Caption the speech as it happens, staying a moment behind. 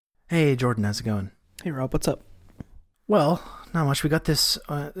Hey, Jordan, how's it going? Hey, Rob, what's up? Well, not much. We got this,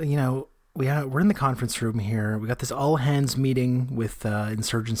 we're in the conference room here. We got this all-hands meeting with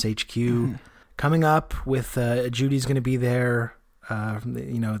Insurgents HQ coming up with Judy's going to be there,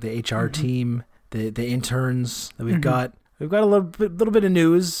 the HR team, the interns that we've got. We've got a little bit of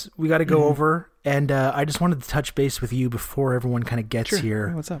news we got to go over, and I just wanted to touch base with you before everyone kind of gets here.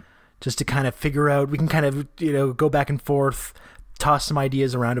 Hey, what's up? Just to kind of figure out, we can kind of, go back and forth, toss some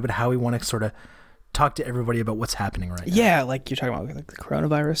ideas around about how we want to sort of talk to everybody about what's happening right now. Yeah, like you're talking about like the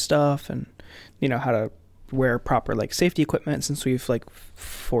coronavirus stuff and, how to wear proper like safety equipment since we've like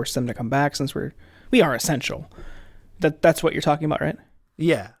forced them to come back since we are essential. That's what you're talking about, right?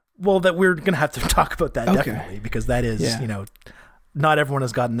 Yeah. Well, that we're going to have to talk about that definitely because that is, not everyone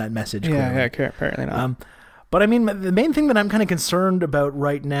has gotten that message. Yeah, apparently not. But I mean, the main thing that I'm kind of concerned about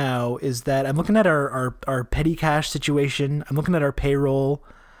right now is that I'm looking at our petty cash situation. I'm looking at our payroll,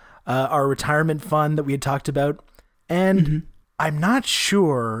 our retirement fund that we had talked about. And I'm not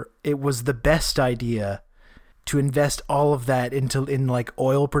sure it was the best idea to invest all of that in like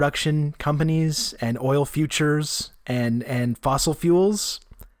oil production companies and oil futures and fossil fuels.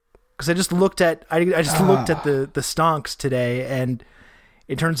 Because I just looked at the stonks today, and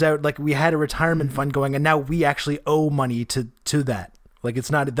it turns out like we had a retirement fund going, and now we actually owe money to that. Like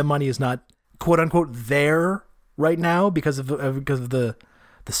the money is not quote unquote there right now because of the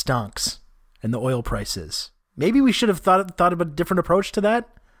stonks and the oil prices. Maybe we should have thought of a different approach to that.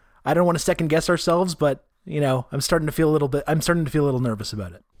 I don't want to second guess ourselves, but I'm starting to feel a little nervous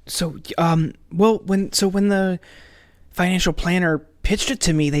about it. So, when the financial planner pitched it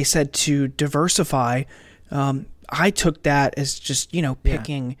to me, they said to diversify. I took that as just,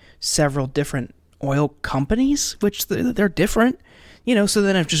 picking several different oil companies, which they're different, so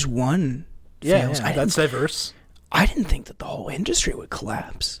then if just one fails. Yeah, that's diverse. I didn't think that the whole industry would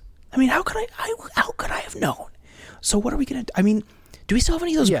collapse. I mean, how could I have known? So what are we going to, do we still have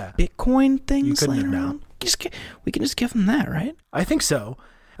any of those Bitcoin things laying around? We can just give them that, right? I think so.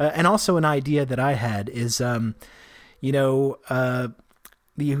 And also an idea that I had is, we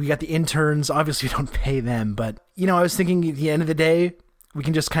got the interns. Obviously, we don't pay them, but I was thinking at the end of the day, we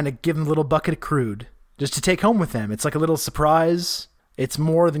can just kind of give them a little bucket of crude just to take home with them. It's like a little surprise. It's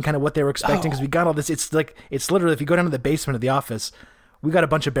more than kind of what they were expecting because we got all this. It's literally, if you go down to the basement of the office, we got a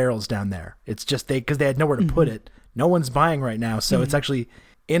bunch of barrels down there. It's just because they had nowhere to put it. No one's buying right now, so it's actually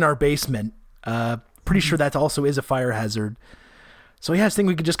in our basement. Pretty sure that also is a fire hazard. So I was thinking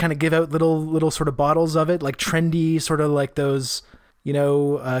we could just kind of give out little sort of bottles of it, like trendy, sort of like those,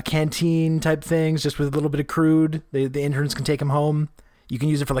 canteen type things, just with a little bit of crude. The interns can take them home. You can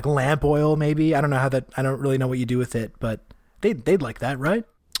use it for like lamp oil, maybe. I don't really know what you do with it, but they'd like that, right?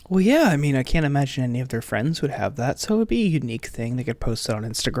 Well, yeah. I can't imagine any of their friends would have that, so it would be a unique thing. They could post it on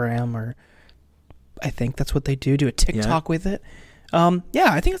Instagram, or I think that's what they do a TikTok with it. I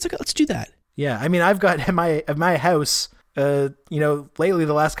think let's do that. Yeah, I've got at my house. Lately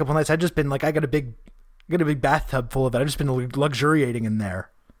the last couple of nights, I've just been like, I got a big bathtub full of it. I've just been luxuriating in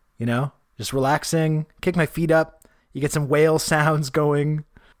there, just relaxing, kick my feet up. You get some whale sounds going,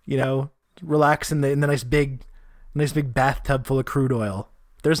 relax in the nice big bathtub full of crude oil.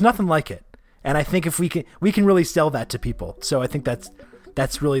 There's nothing like it. And I think if we can really sell that to people. So I think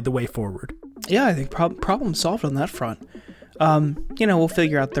that's really the way forward. Yeah, I think problem solved on that front. We'll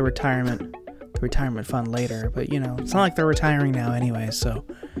figure out the retirement fund later, but it's not like they're retiring now anyway, so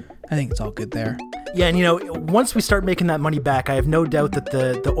I think it's all good there. Yeah, and once we start making that money back, I have no doubt that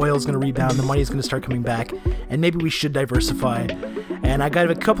the oil's going to rebound, the money's going to start coming back, and maybe we should diversify. And I got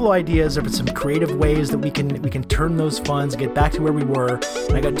a couple of ideas of some creative ways that we can turn those funds, get back to where we were.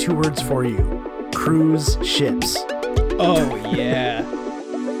 And I got 2 words for you: cruise ships. Oh yeah.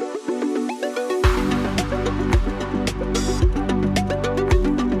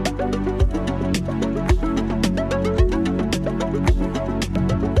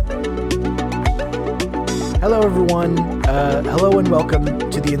 Hello, everyone. Hello and welcome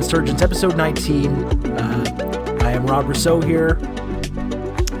to the Insurgents, episode 19. I am Rob Rousseau here.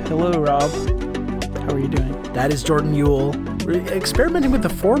 Hello, Rob. How are you doing? That is Jordan Ewell. We're experimenting with the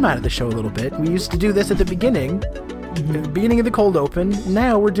format of the show a little bit. We used to do this at the beginning of the cold open.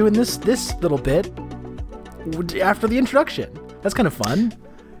 Now we're doing this little bit after the introduction. That's kind of fun.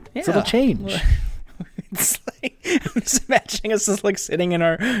 Yeah. It's a little change. It's like, I'm just imagining us just like sitting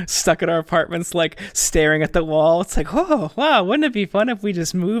stuck in our apartments, like staring at the wall. It's like, oh, wow, wouldn't it be fun if we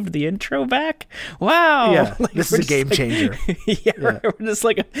just moved the intro back? Wow. Yeah, like, this is a game changer. We're just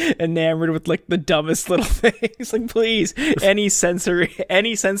like enamored with like the dumbest little things. Like, please, any sensory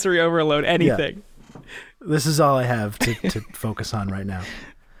overload, anything. Yeah. This is all I have to focus on right now.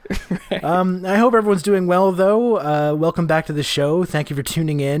 Right. I hope everyone's doing well, though. Welcome back to the show. Thank you for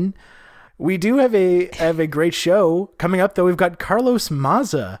tuning in. We do have a great show coming up, though. We've got Carlos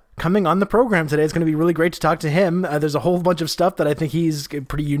Maza coming on the program today. It's going to be really great to talk to him. There's a whole bunch of stuff that I think he's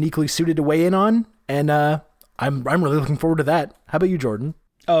pretty uniquely suited to weigh in on, and I'm really looking forward to that. How about you, Jordan?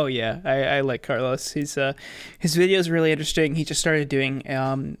 Oh yeah, I like Carlos. His video is really interesting. He just started doing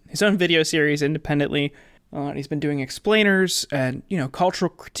his own video series independently. He's been doing explainers and cultural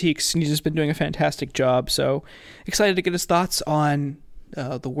critiques, and he's just been doing a fantastic job. So excited to get his thoughts on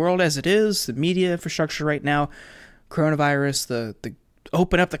the world as it is, the media infrastructure right now, coronavirus, the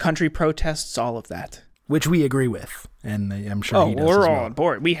open up the country protests, all of that. Which we agree with, and I'm sure he does we're as well. all on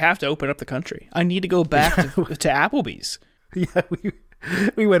board. We have to open up the country. I need to go back to Applebee's. Yeah,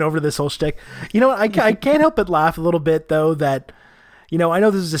 we went over this whole shtick. You know what? I can't help but laugh a little bit, though, that, I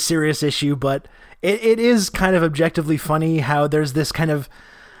know this is a serious issue, but it is kind of objectively funny how there's this kind of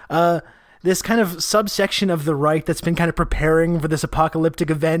subsection of the right that's been kind of preparing for this apocalyptic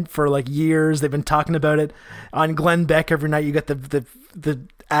event for like years. They've been talking about it on Glenn Beck every night. You get the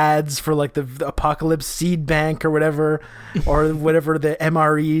ads for like the apocalypse seed bank or whatever the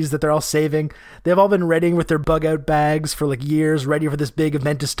MREs that they're all saving. They've all been readying with their bug out bags for like years, ready for this big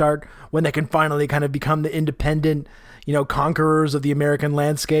event to start when they can finally kind of become the independent, conquerors of the American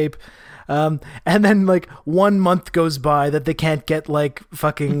landscape. And then like 1 month goes by that they can't get like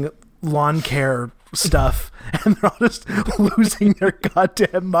fucking lawn care stuff, and they're all just losing their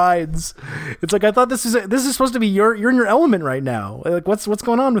goddamn minds. It's like, I thought this is supposed to be you're in your element right now. Like what's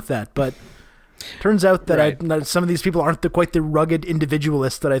going on with that? But turns out that right. Some of these people aren't quite the rugged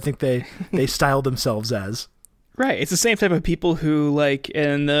individualists that I think they style themselves as. Right. It's the same type of people who, like,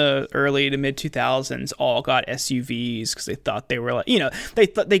 in the early to mid 2000s all got SUVs because they thought they were like,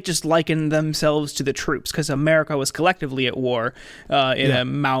 they just likened themselves to the troops because America was collectively at war in a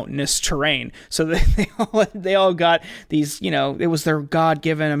mountainous terrain. So they all got these, it was their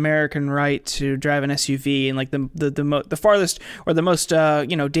God-given American right to drive an SUV, and like the farthest or the most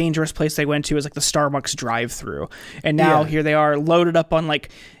dangerous place they went to was like the Starbucks drive-through. And now here they are loaded up on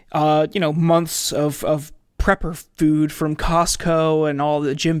like months of prepper food from Costco and all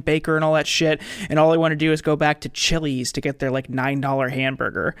the Jim Baker and all that shit, and all they want to do is go back to Chili's to get their like $9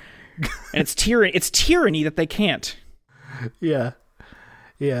 hamburger. And it's tyranny that they can't. Yeah.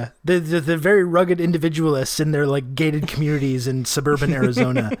 The very rugged individualists in their like gated communities in suburban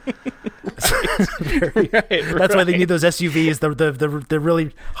Arizona. That's why they need those SUVs. The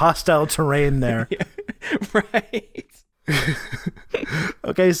really hostile terrain there. Yeah. Right.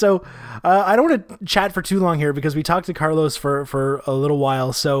 Okay, so I don't want to chat for too long here because we talked to Carlos for a little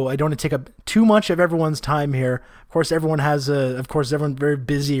while, so I don't want to take up too much of everyone's time here. Of course, everyone's very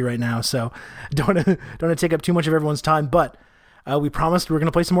busy right now, so don't want to take up too much of everyone's time. But we promised we were going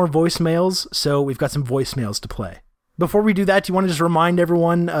to play some more voicemails, so we've got some voicemails to play. Before we do that, do you want to just remind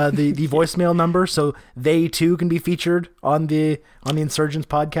everyone the voicemail number so they too can be featured on the Insurgents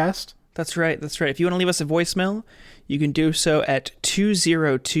podcast? That's right. If you want to leave us a voicemail, you can do so at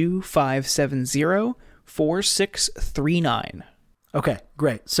 202-570-4639. Okay,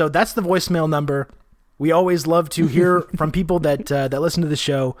 great. So that's the voicemail number. We always love to hear from people that listen to the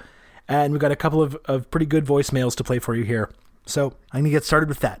show, and we've got a couple of pretty good voicemails to play for you here. So I'm going to get started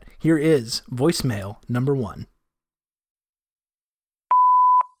with that. Here is voicemail number 1.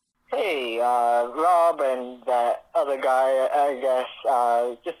 Hey, Rob and that other guy, I guess,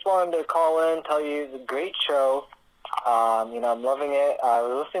 just wanted to call in, tell you it's a great show. I'm loving it. I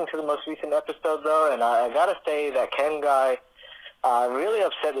was listening to the most recent episode, though, and I gotta say that Ken guy, really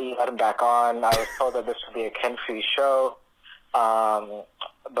upset that you let him back on. I was told that this would be a Ken-free show,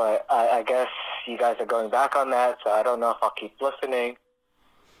 but I guess you guys are going back on that, so I don't know if I'll keep listening.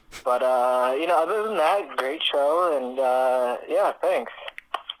 But, other than that, great show, and, thanks.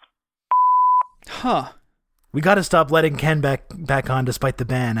 Huh. We got to stop letting Ken back on despite the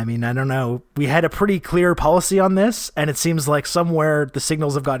ban. I mean, I don't know. We had a pretty clear policy on this, and it seems like somewhere the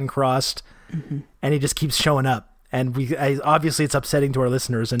signals have gotten crossed, and he just keeps showing up. And obviously it's upsetting to our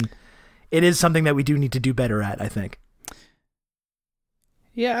listeners, and it is something that we do need to do better at, I think.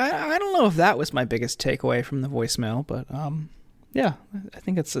 Yeah, I don't know if that was my biggest takeaway from the voicemail, but I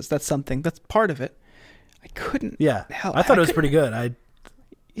think that's something. That's part of it. I couldn't help. I thought it was pretty good. I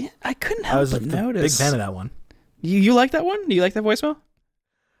couldn't help but notice. Big fan of that one. You like that one? Do you like that voicemail?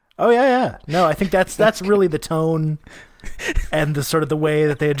 Oh yeah. No, I think that's really the tone and the sort of the way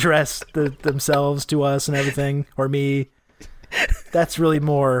that they address themselves to us and everything, or me. That's really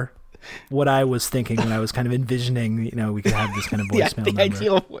more what I was thinking when I was kind of envisioning, we could have this kind of voicemail the number.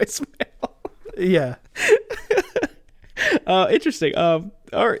 Ideal voicemail. Yeah. Interesting. All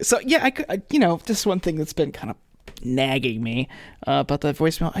right. So yeah, this one thing that's been kind of nagging me about that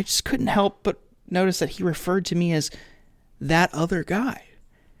voicemail. I just couldn't help but notice that he referred to me as that other guy.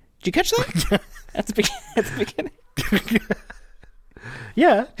 Did you catch that? at the beginning.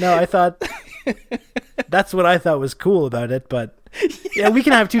 Yeah. No, I thought that's what I thought was cool about it, but yeah, we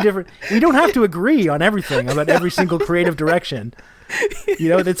can have two different. We don't have to agree on everything about every single creative direction.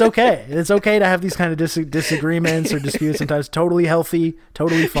 It's okay. It's okay to have these kind of disagreements or disputes. Sometimes totally healthy,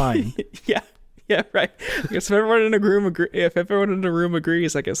 totally fine. Yeah, right. I guess if everyone in a room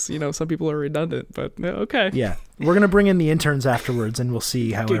agrees, I guess some people are redundant, but okay. Yeah, we're gonna bring in the interns afterwards, and we'll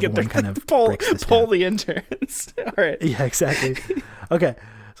see how everyone kind of breaks this pull down. the interns. All right. Yeah, exactly. Okay,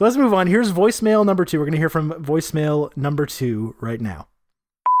 so let's move on. Here's voicemail number 2. We're gonna hear from voicemail number 2 right now.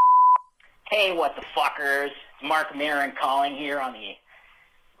 Hey, what the fuckers? It's Mark Maron calling here on the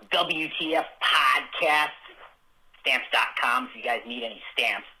WTF podcast. Stamps.com if you guys need any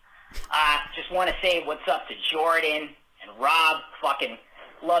stamps. Just want to say what's up to Jordan and Rob. Fucking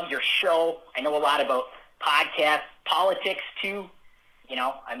love your show. I know a lot about podcasts, politics too.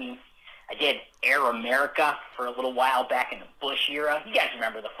 I did Air America for a little while back in the Bush era. You guys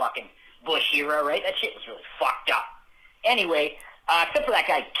remember the fucking Bush era, right? That shit was really fucked up. Anyway, except for that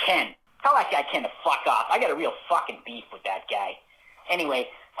guy Ken. Tell that guy Ken to fuck off. I got a real fucking beef with that guy. Anyway,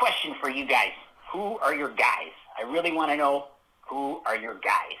 question for you guys. Who are your guys? I really want to know who are your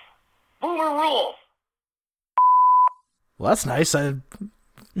guys. Boomer rules. Well, that's nice. A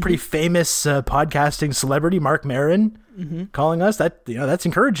pretty famous podcasting celebrity, Mark Maron, calling us. That's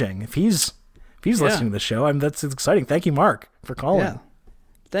encouraging. If he's listening to the show, that's exciting. Thank you, Mark, for calling. Yeah.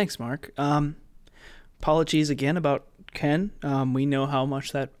 Thanks, Mark. Apologies again about Ken. We know how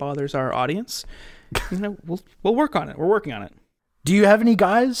much that bothers our audience. We'll work on it. We're working on it. Do you have any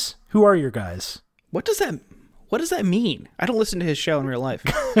guys? Who are your guys? What does that mean? I don't listen to his show in real life.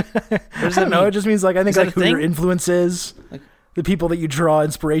 I don't know. It just means I think who your influence is, the people that you draw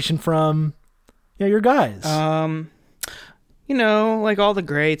inspiration from. Your guys. All the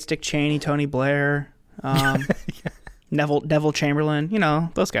greats: Dick Cheney, Tony Blair, Neville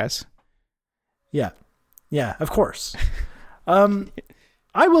Chamberlain. Those guys. Yeah, of course. I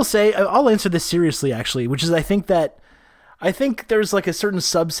will say I'll answer this seriously, actually, which is I think there's like a certain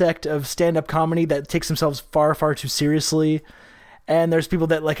subsect of stand-up comedy that takes themselves far, far too seriously. And there's people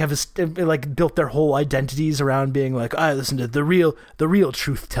that have built their whole identities around being like, I listen to the real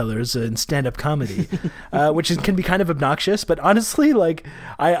truth tellers in stand-up comedy, which can be kind of obnoxious. But honestly,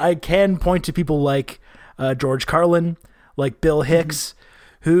 I can point to people like George Carlin, like Bill Hicks,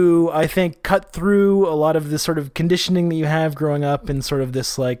 who I think cut through a lot of this sort of conditioning that you have growing up in sort of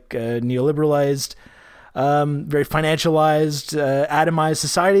this neoliberalized, very financialized, atomized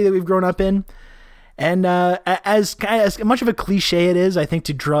society that we've grown up in. And as much of a cliche it is, I think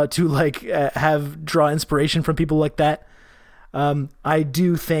to draw inspiration from people like that, I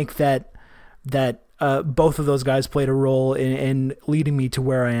do think that both of those guys played a role in leading me to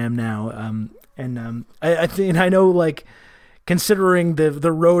where I am now. I know, considering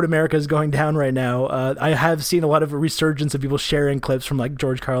the road America is going down right now, I have seen a lot of a resurgence of people sharing clips from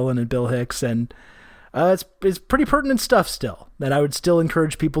George Carlin and Bill Hicks, and it's pretty pertinent stuff still. That I would still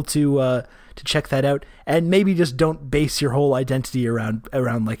encourage people to check that out, and maybe just don't base your whole identity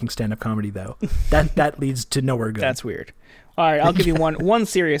around liking stand-up comedy, though. That leads to nowhere good. That's weird. All right, I'll give you one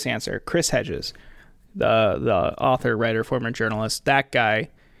serious answer. Chris Hedges, the author, writer, former journalist. That guy,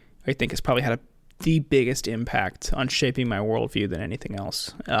 I think, has probably had the biggest impact on shaping my worldview than anything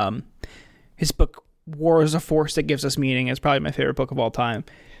else. His book, War is a Force That Gives Us Meaning, is probably my favorite book of all time.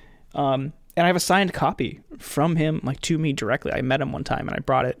 And I have a signed copy from him, to me directly. I met him one time and I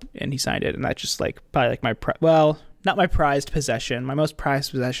brought it and he signed it. And that's just probably not my prized possession. My most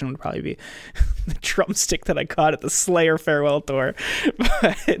prized possession would probably be the drumstick that I got at the Slayer farewell tour.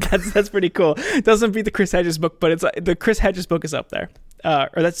 But that's pretty cool. It doesn't beat the Chris Hedges book, but the Chris Hedges book is up there.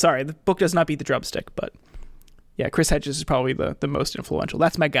 The book does not beat the drumstick, but yeah, Chris Hedges is probably the most influential.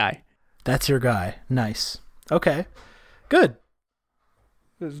 That's my guy. That's your guy. Nice. Okay. Good.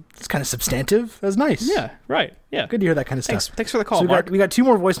 It's kind of substantive. That's nice. Yeah, right. Yeah. Good to hear that kind of stuff. Thanks for the call, so Mark. We got 2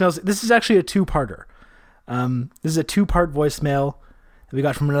 more voicemails. This is actually a 2-parter. This is a 2-part voicemail that we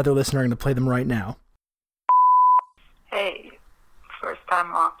got from another listener. I'm going to play them right now. Hey, first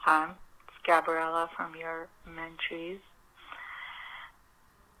time, long time. It's Gabriella from your Menchees.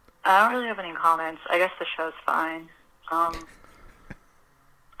 I don't really have any comments. I guess the show's fine. I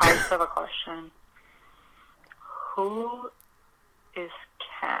just have a question. Who is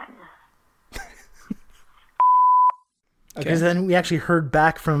Ken? Okay, so then we actually heard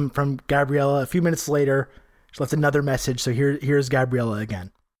back from Gabriella a few minutes later. She left another message, so here's Gabriella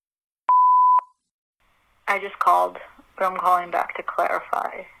again. I just called, but I'm calling back to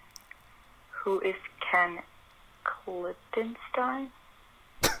clarify. Who is Ken Klippenstein?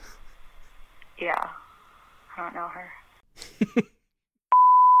 Yeah, I don't know her.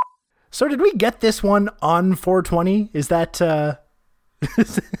 So did we get this one on 420? Is that... I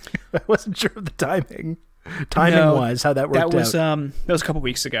wasn't sure of the timing wise, how that worked out. That was a couple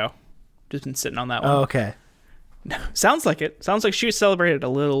weeks ago. Just been sitting on that one. Oh, okay. Sounds like it. Sounds like she celebrated a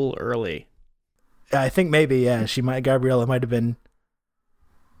little early. I think maybe, yeah. Gabriella might have been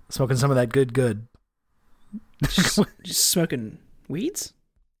smoking some of that good. Just smoking weeds?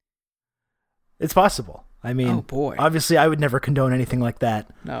 It's possible. I mean, oh boy. Obviously I would never condone anything like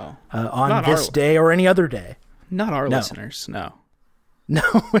that. No. On Not this day or any other day. Not our listeners, no. No.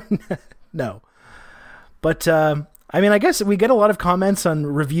 But, I mean, I guess we get a lot of comments on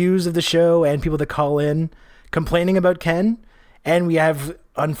reviews of the show and people that call in complaining about Ken. And we have,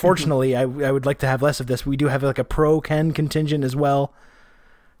 unfortunately, I would like to have less of this. We do have like a pro Ken contingent as well.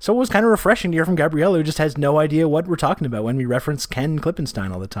 So it was kind of refreshing to hear from Gabriella, who just has no idea what we're talking about when we reference Ken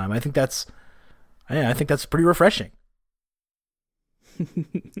Klippenstein all the time. I think that's pretty refreshing.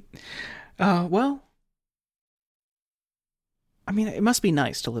 Well, I mean, it must be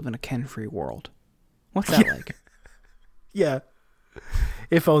nice to live in a Ken-free world. What's that like? Yeah.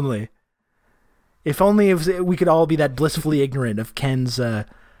 If only. If only we could all be that blissfully ignorant of Ken's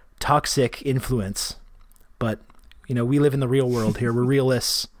toxic influence. But, we live in the real world here. We're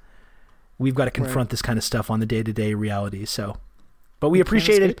realists. We've got to confront this kind of stuff on the day-to-day reality. So, but we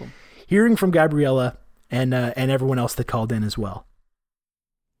appreciated hearing from Gabriella and everyone else that called in as well.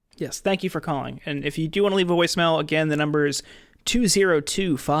 Yes, thank you for calling. And if you do want to leave a voicemail, again, the number is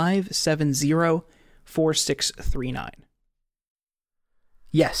 202-570-4639.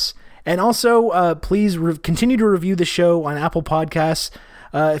 Yes. And also, please continue to review the show on Apple Podcasts.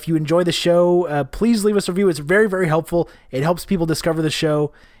 If you enjoy the show, please leave us a review. It's very, very helpful. It helps people discover the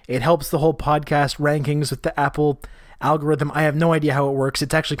show. It helps the whole podcast rankings with the Apple algorithm. I have no idea how it works.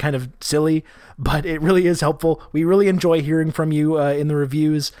 It's actually kind of silly, but it really is helpful. We really enjoy hearing from you in the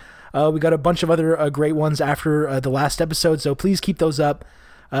reviews. We got a bunch of other great ones after the last episode, so please keep those up.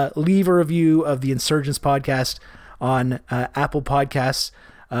 Leave a review of the Insurgents podcast on Apple Podcasts.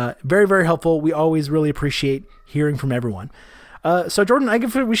 Very, very helpful. We always really appreciate hearing from everyone. So Jordan, I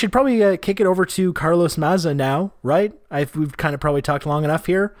guess we should probably kick it over to Carlos Maza now, right? We've kind of probably talked long enough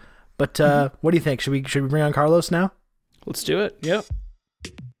here, but what do you think? Should we bring on Carlos now? Let's do it. Yep.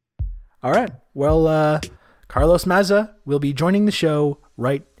 All right. Well, Carlos Maza will be joining the show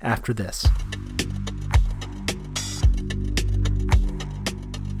right after this.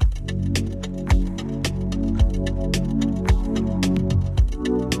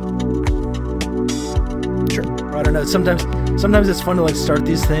 I don't know. Sometimes it's fun to like start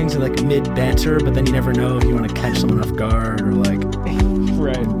these things in like mid banter, but then you never know if you want to catch someone off guard or like.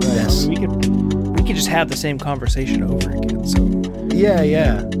 Right. Yes. I mean, we could just have the same conversation over again. So.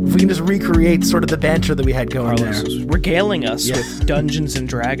 Yeah. If we can just recreate sort of the banter that we had going Carlos there. Was regaling us with Dungeons and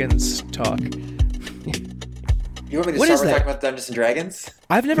Dragons talk. You want me to What start is with that? talking about Dungeons and Dragons?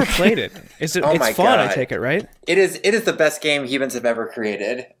 I've never played it. Is it? Oh It's my fun. God. I take it, right? It is the best game humans have ever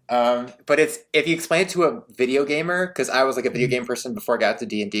created. But if you explain it to a video gamer, because I was like a video game person before I got to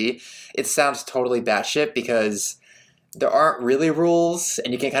D&D, it sounds totally batshit because there aren't really rules,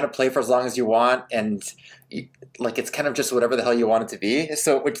 and you can kind of play for as long as you want, and it's kind of just whatever the hell you want it to be.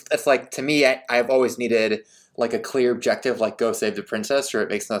 So it's like, to me, I've always needed like a clear objective, like go save the princess, or it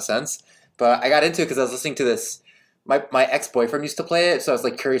makes no sense. But I got into it because I was listening to this. My ex-boyfriend used to play it, so I was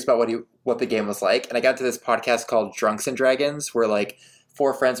like curious about what the game was like. And I got into this podcast called Drunks and Dragons, where like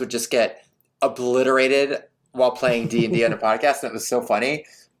 4 friends would just get obliterated while playing D&D on a podcast, and it was so funny.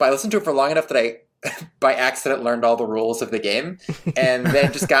 But I listened to it for long enough that I, by accident, learned all the rules of the game, and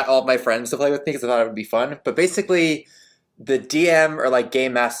then just got all of my friends to play with me because I thought it would be fun. But basically, the DM or like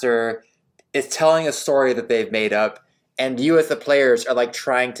game master is telling a story that they've made up, and you as the players are like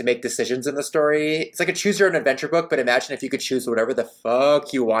trying to make decisions in the story. It's like a choose your own adventure book, but imagine if you could choose whatever the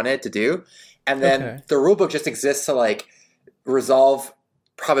fuck you wanted to do. And then the rule book just exists to like resolve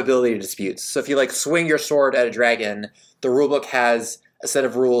probability disputes. So if you like swing your sword at a dragon, the rule book has a set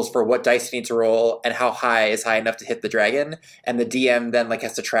of rules for what dice you need to roll and how high is high enough to hit the dragon. And the DM then like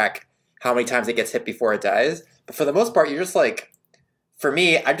has to track how many times it gets hit before it dies. But for the most part, you're just like, for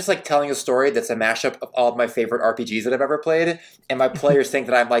me, I'm just like telling a story that's a mashup of all of my favorite RPGs that I've ever played, and my players think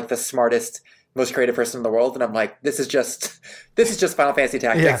that I'm like the smartest, most creative person in the world, and I'm like, this is just Final Fantasy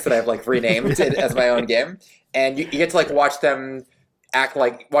Tactics that I've like renamed as my own game, and you get to like watch your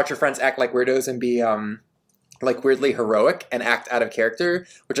friends act like weirdos and be like weirdly heroic and act out of character,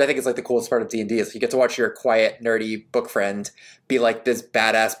 which I think is like the coolest part of D&D is you get to watch your quiet, nerdy book friend be like this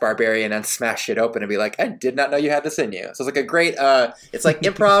badass barbarian and smash shit open and be like, I did not know you had this in you. So it's like a great, it's like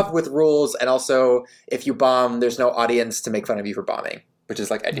improv with rules, and also if you bomb, there's no audience to make fun of you for bombing, which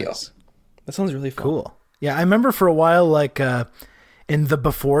is like ideal. Nice. That sounds really fun. Cool. Yeah, I remember for a while, like in the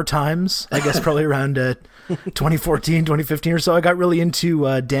before times, I guess probably around 2014, 2015 or so, I got really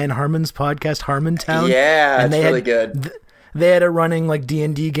into Dan Harmon's podcast, Harmontown. Yeah, it's really good. They had a running like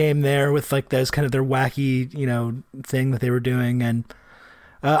D&D game there with like those kind of their wacky, thing that they were doing. And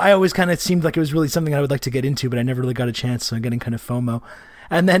I always kind of seemed like it was really something I would like to get into, but I never really got a chance. So I'm getting kind of FOMO.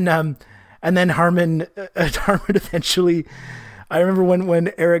 And then Harmon eventually, I remember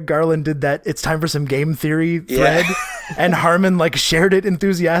when Eric Garland did that "It's time for some game theory" thread, and Harmon like shared it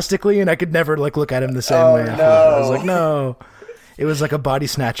enthusiastically, and I could never like look at him the same way. No. I was like, no. It was like a body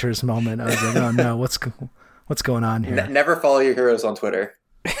snatchers moment. I was like, oh no, what's going on here? Never follow your heroes on Twitter.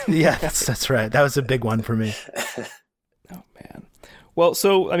 Yeah, that's right. That was a big one for me. Oh man. Well,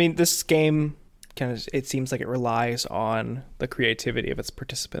 so I mean, this game it seems like it relies on the creativity of its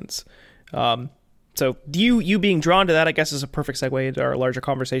participants. So you being drawn to that, I guess, is a perfect segue into our larger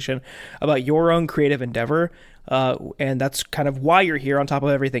conversation about your own creative endeavor. And that's kind of why you're here on top of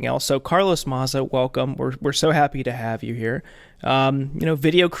everything else. So Carlos Maza, welcome. We're so happy to have you here.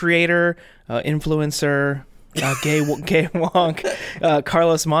 Video creator, influencer, gay wonk,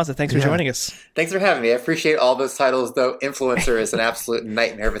 Carlos Maza. Thanks for joining us. Thanks for having me. I appreciate all those titles, though influencer is an absolute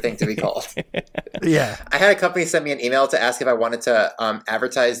nightmare of a thing to be called. Yeah. I had a company send me an email to ask if I wanted to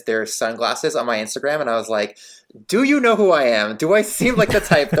advertise their sunglasses on my Instagram, and I was like, do you know who I am? Do I seem like the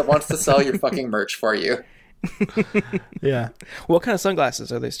type that wants to sell your fucking merch for you? Yeah. What kind of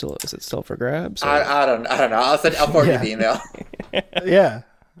sunglasses are they still? Is it still for grabs? I don't know. I'll forward you the email. Yeah.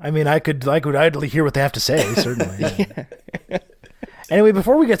 I mean, I'd hear what they have to say, certainly. Yeah. Anyway,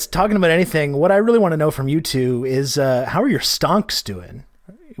 before we get talking about anything, what I really want to know from you two is how are your stonks doing?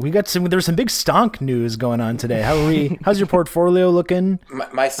 There's some big stonk news going on today. How's your portfolio looking?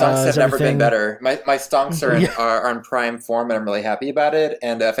 My stonks have never been better. My stonks are on prime form, and I'm really happy about it.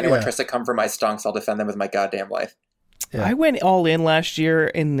 And if anyone tries to come for my stonks, I'll defend them with my goddamn life. Yeah. I went all in last year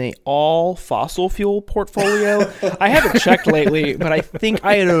in the all fossil fuel portfolio. I haven't checked lately, but I think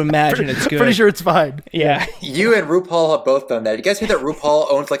I would imagine it's good. Pretty sure it's fine. Yeah. You and RuPaul have both done that. You guys hear that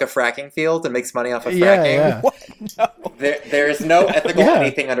RuPaul owns like a fracking field and makes money off of fracking? Yeah. What? No. There's no ethical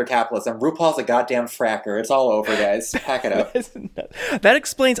anything under capitalism. RuPaul's a goddamn fracker. It's all over, guys. Pack it up. That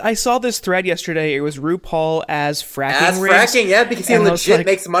explains. I saw this thread yesterday. It was RuPaul as fracking. As rigs, fracking, yeah, because he legit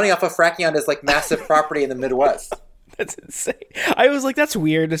makes money off of fracking on his like massive property in the Midwest. That's insane. I was like, that's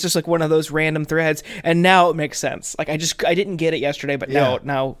weird. It's just like one of those random threads, and now it makes sense. Like I didn't get it yesterday, but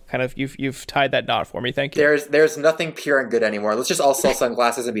now kind of you've tied that knot for me. Thank you. There's nothing pure and good anymore. Let's just all sell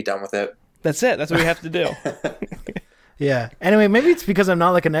sunglasses and be done with it. That's it. That's what we have to do. Yeah. Anyway, maybe it's because I'm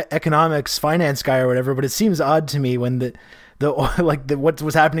not like an economics finance guy or whatever, but it seems odd to me when what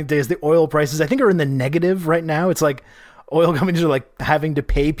was happening today is the oil prices I think are in the negative right now. It's like oil companies are like having to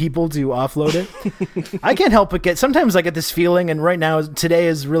pay people to offload it. I can't help but sometimes I get this feeling, and right now, today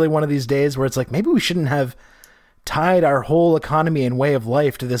is really one of these days where it's like, maybe we shouldn't have tied our whole economy and way of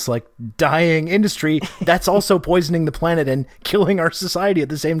life to this like dying industry that's also poisoning the planet and killing our society at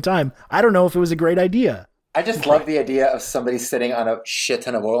the same time. I don't know if it was a great idea. I just love the idea of somebody sitting on a shit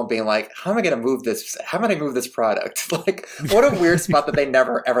ton of oil and being like, how am I going to move this? How am I going to move this product? Like, what a weird spot that they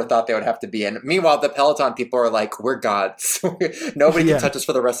never, ever thought they would have to be in. Meanwhile, the Peloton people are like, we're gods. Nobody can touch us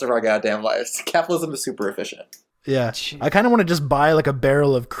for the rest of our goddamn lives. Capitalism is super efficient. Yeah. I kind of want to just buy like a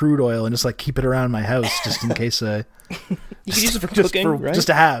barrel of crude oil and just like keep it around my house just in case you can use it for cooking, right? Just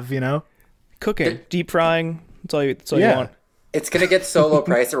to have, Cooking, deep frying. That's all you want. It's going to get so low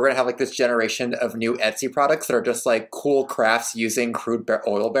price that we're going to have like this generation of new Etsy products that are just like cool crafts using crude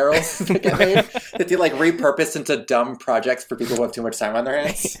oil barrels that get made that they like repurposed into dumb projects for people who have too much time on their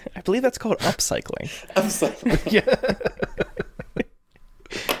hands. I believe that's called upcycling.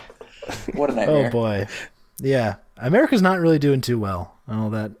 What a nightmare. Oh boy. Yeah. America's not really doing too well. All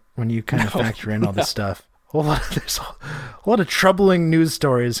that when you kind of factor in all this stuff. There's a lot of troubling news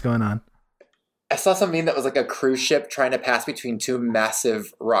stories going on. I saw some meme that was like a cruise ship trying to pass between two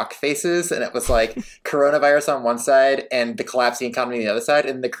massive rock faces, and it was like coronavirus on one side and the collapsing economy on the other side,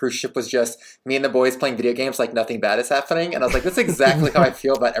 and the cruise ship was just me and the boys playing video games like nothing bad is happening. And I was like, that's exactly how I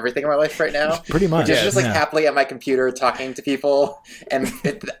feel about everything in my life right now. Pretty much. Just like happily at my computer talking to people, and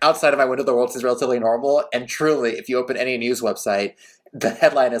outside of my window the world is relatively normal. And truly, if you open any news website, the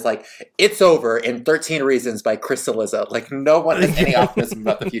headline is like, it's over in 13 Reasons by Chris Cillizza. Like, no one has any optimism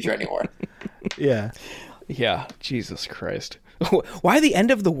about the future anymore. Yeah. Yeah, Jesus Christ. Why the End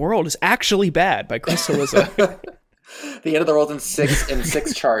of the World is actually bad by Chris Saliza. The End of the World in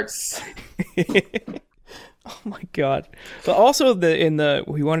six charts. Oh my God. But also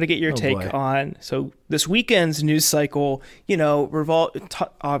we wanted to get your take on, so this weekend's news cycle,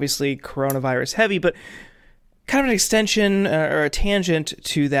 obviously coronavirus heavy, but kind of an extension or a tangent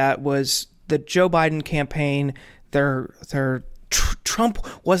to that was the Joe Biden campaign. Trump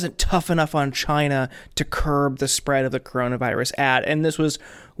wasn't tough enough on China to curb the spread of the coronavirus and this was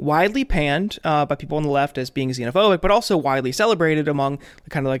widely panned by people on the left as being xenophobic, but also widely celebrated among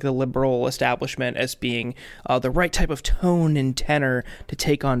kind of like the liberal establishment as being the right type of tone and tenor to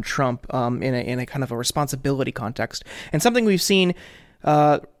take on Trump in a kind of a responsibility context. And something we've seen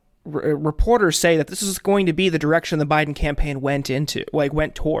reporters say that this is going to be the direction the Biden campaign went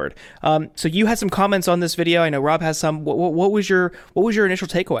toward. So you had some comments on this video. I know Rob has some. What was your initial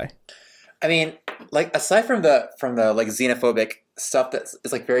takeaway? I mean, like, aside from the like xenophobic stuff that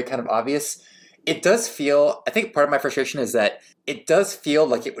is like very kind of obvious, it does feel, I think part of my frustration is that it does feel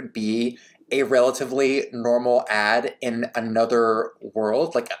like it would be a relatively normal ad in another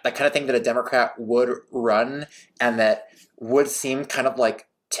world, like that kind of thing that a Democrat would run and that would seem kind of like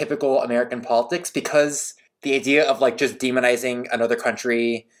typical American politics, because the idea of like just demonizing another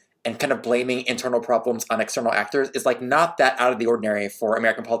country and kind of blaming internal problems on external actors is like not that out of the ordinary for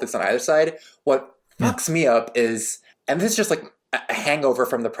American politics on either side. What fucks me up is, and this is just like a hangover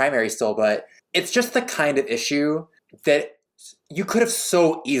from the primary still, but it's just the kind of issue that you could have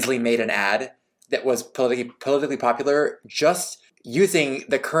so easily made an ad that was politically popular just using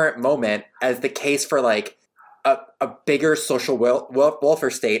the current moment as the case for like a bigger social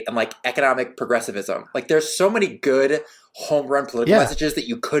welfare state and like economic progressivism. Like, there's so many good home run political messages that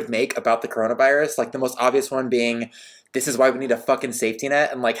you could make about the coronavirus. Like, the most obvious one being, this is why we need a fucking safety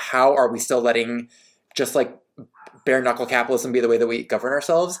net. And like, how are we still letting just like bare knuckle capitalism be the way that we govern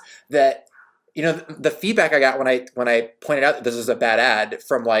ourselves? That, the feedback I got when I pointed out that this was a bad ad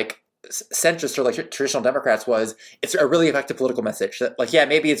from like centrist or like traditional Democrats was, it's a really effective political message that like, yeah,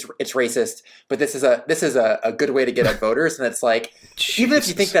 maybe it's racist, but this is a good way to get at voters. And it's like, even if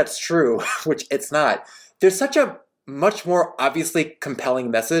you think that's true, which it's not, there's such a much more obviously compelling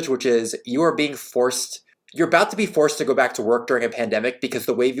message, which is you're about to be forced to go back to work during a pandemic because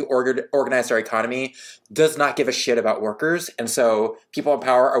the way you organize our economy does not give a shit about workers. And so people in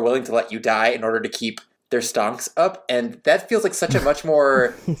power are willing to let you die in order to keep their stonks up. And that feels like such a much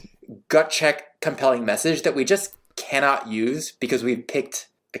more gut check compelling message that we just cannot use because we've picked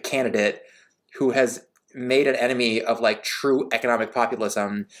a candidate who has made an enemy of like true economic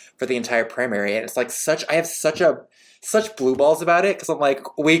populism for the entire primary. And it's like I have such blue balls about it, because I'm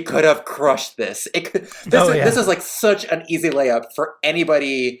like, we could have crushed this. This is like such an easy layup for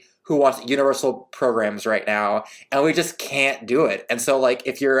anybody who wants universal programs right now, and we just can't do it. And so like,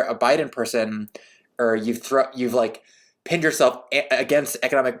 if you're a Biden person, or you've like pinned yourself against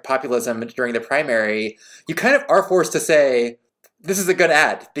economic populism during the primary, you kind of are forced to say, this is a good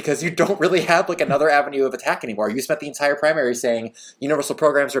ad, because you don't really have like another avenue of attack anymore. You spent the entire primary saying universal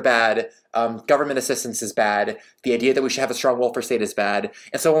programs are bad, government assistance is bad, the idea that we should have a strong welfare state is bad.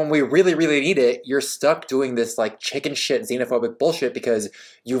 And so when we really, really need it, you're stuck doing this like chicken shit xenophobic bullshit because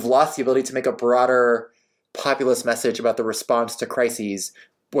you've lost the ability to make a broader populist message about the response to crises,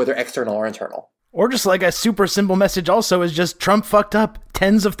 whether external or internal. Or just like a super simple message also is just Trump fucked up.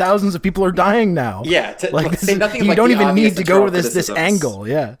 Tens of thousands of people are dying now. Yeah. Say nothing you like don't the even need to go with this criticisms. angle.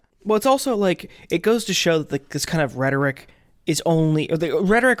 Yeah. Well, it's also like, it goes to show that this kind of rhetoric is only, or the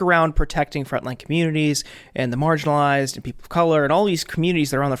rhetoric around protecting frontline communities and the marginalized and people of color and all these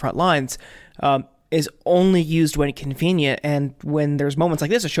communities that are on the front lines is only used when convenient. And when there's moments like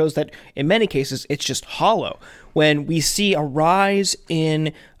this, it shows that in many cases, it's just hollow. When we see a rise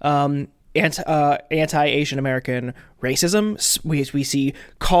in anti-Asian American racism, we see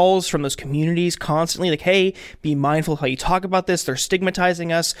calls from those communities constantly like, hey, be mindful of how you talk about this. They're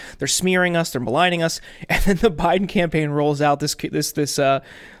stigmatizing us, they're smearing us, they're maligning us. And then the Biden campaign rolls out this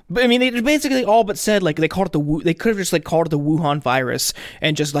I mean, they basically all but said like they could have just like called it the Wuhan virus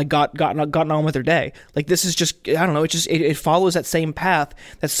and just like gotten on with their day. Like, this is just, I don't know, it follows that same path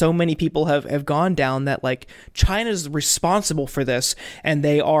that so many people have gone down, that like China's responsible for this, and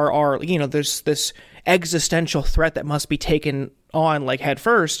they are there's this existential threat that must be taken on like head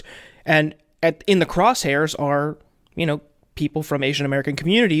first, and in the crosshairs are people from Asian American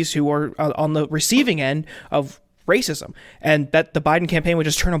communities who are on the receiving end of racism, and that the Biden campaign would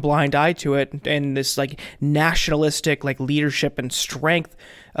just turn a blind eye to it, and this like nationalistic like leadership and strength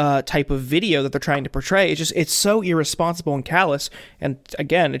type of video that they're trying to portray. It's so irresponsible and callous, and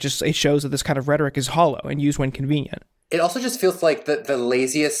again, it shows that this kind of rhetoric is hollow and used when convenient. It also just feels like the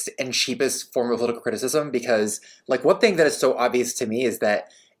laziest and cheapest form of political criticism, because like one thing that is so obvious to me is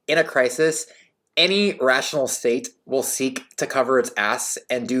that in a crisis, any rational state will seek to cover its ass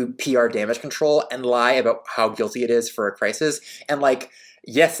and do PR damage control and lie about how guilty it is for a crisis. And like,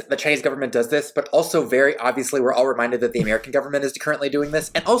 yes, the Chinese government does this, but also very obviously we're all reminded that the American government is currently doing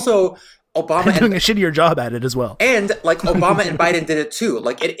this. And also Obama and doing a shittier job at it as well. And like Obama and Biden did it too.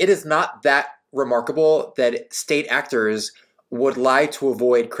 Like it is not that remarkable that state actors would lie to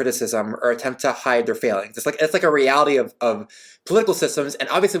avoid criticism or attempt to hide their failings. It's like a reality of political systems, and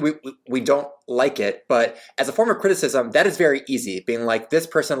obviously we don't like it, but as a form of criticism, that is very easy. Being like, this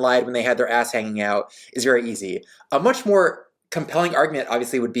person lied when they had their ass hanging out is very easy. A much more compelling argument,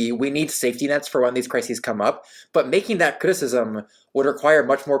 obviously, would be we need safety nets for when these crises come up, but making that criticism would require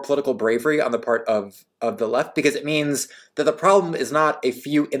much more political bravery on the part of the left, because it means that the problem is not a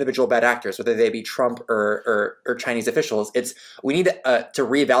few individual bad actors, whether they be Trump or Chinese officials. It's we need to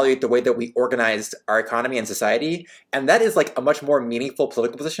reevaluate the way that we organized our economy and society, and that is like a much more meaningful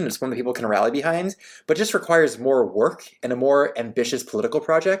political position. It's one that people can rally behind, but just requires more work and a more ambitious political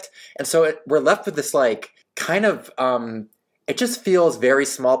project. And so we're left with this like kind of it just feels very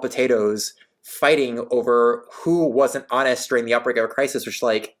small potatoes fighting over who wasn't honest during the outbreak of a crisis, which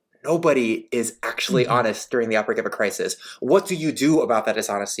like nobody is actually honest during the outbreak of a crisis. What do you do about that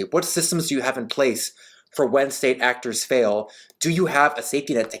dishonesty? What systems do you have in place for when state actors fail? Do you have a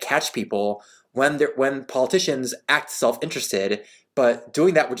safety net to catch people when politicians act self-interested? But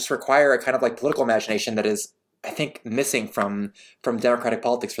doing that would just require a kind of like political imagination that is, I think, missing from democratic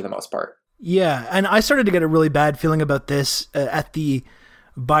politics for the most part. Yeah, and I started to get a really bad feeling about this at the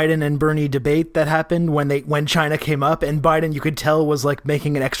Biden and Bernie debate that happened when China came up, and Biden, you could tell, was like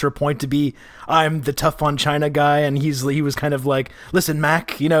making an extra point to be, I'm the tough on China guy, and he was kind of like, listen,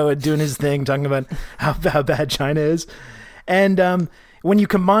 Mac, doing his thing, talking about how bad China is. And when you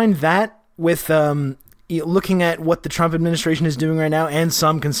combine that with looking at what the Trump administration is doing right now, and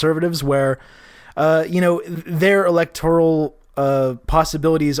some conservatives where their electoral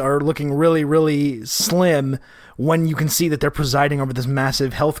possibilities are looking really, really slim when you can see that they're presiding over this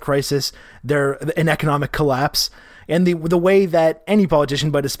massive health crisis, an economic collapse, and the way that any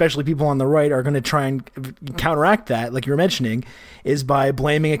politician, but especially people on the right, are going to try and counteract that, like you were mentioning, is by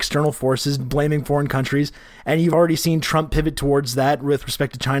blaming external forces, blaming foreign countries. And you've already seen Trump pivot towards that with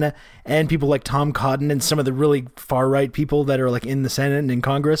respect to China, and people like Tom Cotton and some of the really far-right people that are like in the Senate and in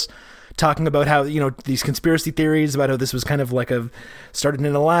Congress, talking about how, these conspiracy theories about how this was kind of like started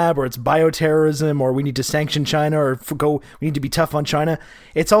in a lab, or it's bioterrorism, or we need to sanction China, or we need to be tough on China.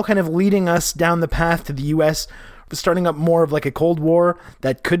 It's all kind of leading us down the path to the U.S. starting up more of like a Cold War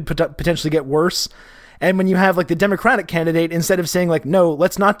that could potentially get worse. And when you have like the Democratic candidate, instead of saying like, no,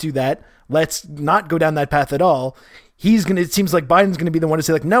 let's not do that, let's not go down that path at all, it seems like Biden's going to be the one to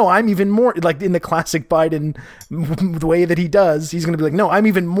say like, no, I'm even more, like in the classic Biden the way that he does, he's going to be like, no, I'm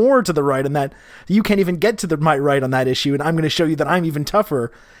even more to the right on that. You can't even get to my right on that issue, and I'm going to show you that I'm even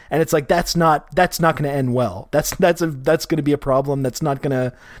tougher. And it's like, that's not going to end well. That's going to be a problem. That's not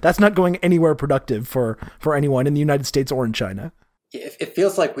going anywhere productive for anyone in the United States or in China. It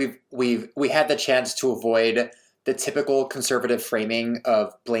feels like we had the chance to avoid the typical conservative framing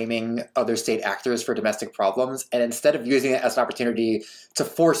of blaming other state actors for domestic problems, and instead of using it as an opportunity to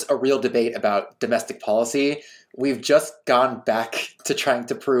force a real debate about domestic policy, we've just gone back to trying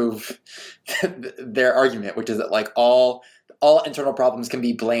to prove their argument, which is that like all internal problems can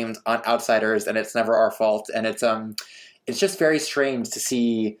be blamed on outsiders, and it's never our fault. And it's just very strange to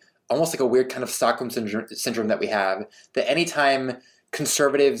see almost like a weird kind of Stockholm syndrome that we have, that anytime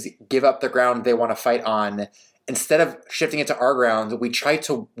conservatives give up the ground they want to fight on, instead of shifting it to our ground, we try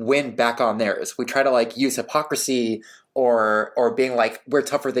to win back on theirs. We try to like use hypocrisy or being like, we're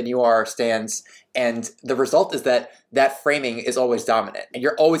tougher than you are stance. And the result is that framing is always dominant, and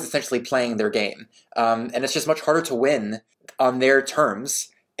you're always essentially playing their game. And it's just much harder to win on their terms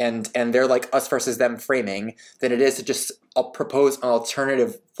and they're like us versus them framing than it is to just propose an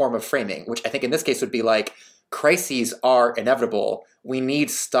alternative form of framing, which I think in this case would be like, crises are inevitable. We need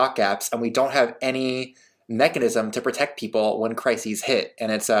stopgaps, and we don't have any mechanism to protect people when crises hit.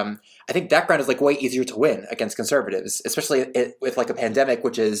 And it's I think that ground is like way easier to win against conservatives, especially with like a pandemic,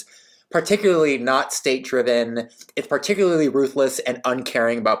 which is particularly not state-driven. It's particularly ruthless and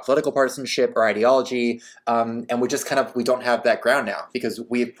uncaring about political partisanship or ideology. And we don't have that ground now because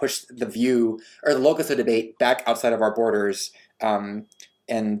we've pushed the view or the locus of debate back outside of our borders. And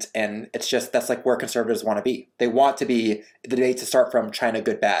it's just, that's like where conservatives want to be. They want to be the debate to start from China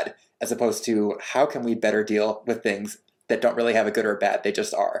good, bad, as opposed to how can we better deal with things that don't really have a good or a bad, they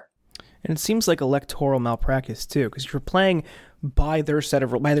just are. And it seems like electoral malpractice too, because if you're playing by their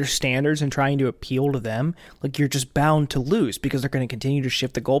standards and trying to appeal to them, like you're just bound to lose because they're going to continue to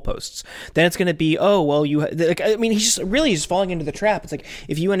shift the goalposts. Then it's going to be, he's just falling into the trap. It's like,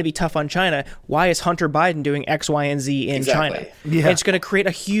 if you want to be tough on China, why is Hunter Biden doing X, Y, and Z in China? Yeah. And it's going to create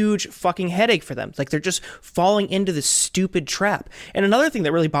a huge fucking headache for them. It's like they're just falling into this stupid trap. And another thing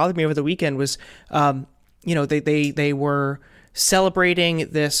that really bothered me over the weekend was, they were celebrating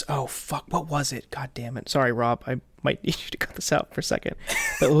this. Oh fuck, what was it? God damn it! Sorry, Rob. I might need you to cut this out for a second.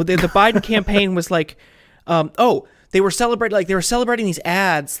 But the Biden campaign was like, they were celebrating these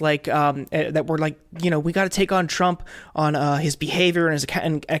ads that were like, we got to take on Trump on his behavior and his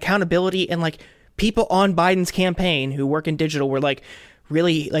accountability, and like people on Biden's campaign who work in digital were like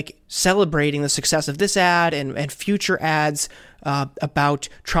really like celebrating the success of this ad and future ads about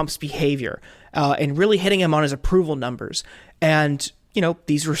Trump's behavior and really hitting him on his approval numbers. And,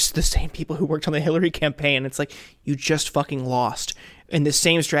 these were the same people who worked on the Hillary campaign. It's like, you just fucking lost in the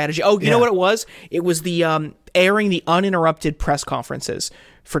same strategy. Oh, you know what it was? It was the airing the uninterrupted press conferences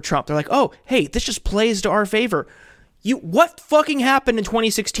for Trump. They're like, oh, hey, this just plays to our favor. What fucking happened in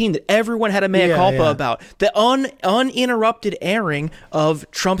 2016 that everyone had a mea culpa about? The uninterrupted airing of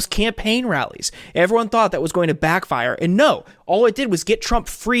Trump's campaign rallies. Everyone thought that was going to backfire. And no, all it did was get Trump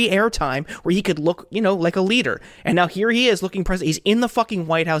free airtime where he could look, like a leader. And now here he is looking president. He's in the fucking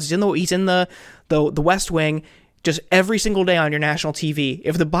White House. He's in the West Wing just every single day on your national TV.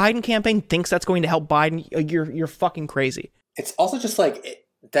 If the Biden campaign thinks that's going to help Biden, you're fucking crazy. It's also just like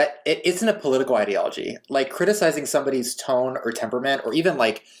that it isn't a political ideology. Like criticizing somebody's tone or temperament or even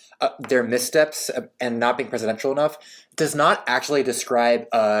like their missteps and not being presidential enough does not actually describe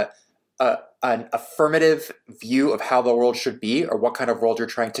an affirmative view of how the world should be or what kind of world you're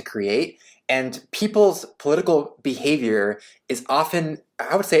trying to create. And people's political behavior is often,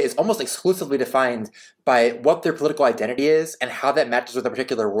 I would say, is almost exclusively defined by what their political identity is and how that matches with a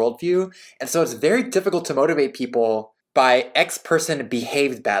particular worldview. And so it's very difficult to motivate people by X person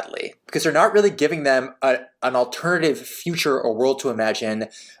behaved badly because you're not really giving them an alternative future or world to imagine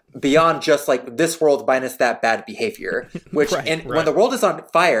beyond just like this world minus that bad behavior, which when the world is on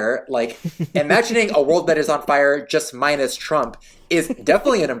fire, like imagining a world that is on fire just minus Trump is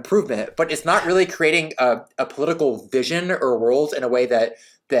definitely an improvement, but it's not really creating a political vision or world in a way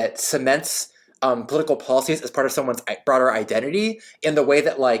that cements political policies as part of someone's broader identity in the way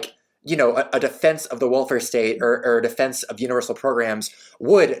that like, a defense of the welfare state or a defense of universal programs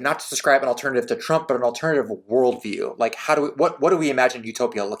would, not to describe an alternative to Trump, but an alternative worldview. Like, what do we imagine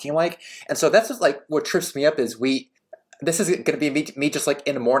utopia looking like? And so that's just like what trips me up is this is going to be me just like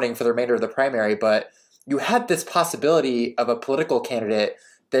in the morning for the remainder of the primary, but you had this possibility of a political candidate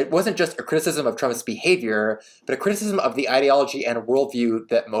that wasn't just a criticism of Trump's behavior, but a criticism of the ideology and worldview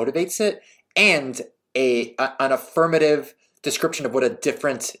that motivates it, and an affirmative description of what a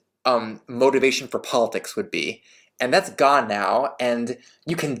different motivation for politics would be. And that's gone now, and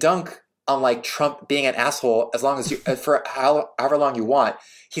you can dunk on like Trump being an asshole as long as you for however long you want.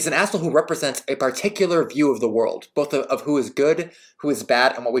 He's an asshole who represents a particular view of the world, both of who is good, who is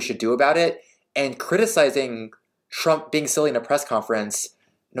bad, and what we should do about it. And criticizing Trump being silly in a press conference,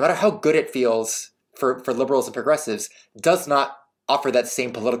 no matter how good it feels for liberals and progressives, does not offer that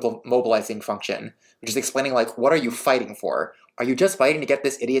same political mobilizing function, which is explaining like, what are you fighting for? Are you just fighting to get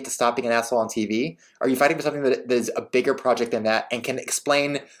this idiot to stop being an asshole on TV? Are you fighting for something that is a bigger project than that and can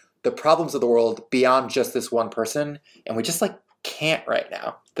explain the problems of the world beyond just this one person? And we just like can't right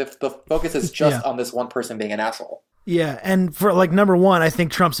now. The focus is just on this one person being an asshole. Yeah, and for like number one, I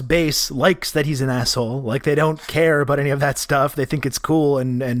think Trump's base likes that he's an asshole. Like they don't care about any of that stuff. They think it's cool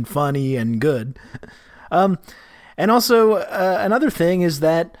and funny and good. And also another thing is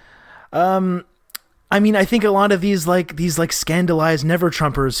that I think a lot of these scandalized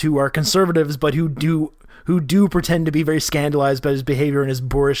never-Trumpers who are conservatives but who do pretend to be very scandalized by his behavior and his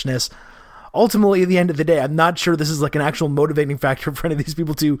boorishness, ultimately at the end of the day, I'm not sure this is like an actual motivating factor for any of these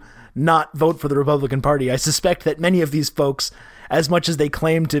people to not vote for the Republican Party. I suspect that many of these folks, as much as they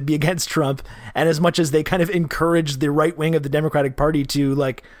claim to be against Trump and as much as they kind of encourage the right wing of the Democratic Party to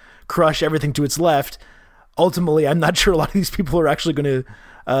like crush everything to its left, ultimately I'm not sure a lot of these people are actually going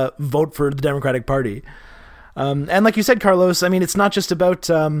to vote for the Democratic Party. And like you said, Carlos, I mean, it's not just about.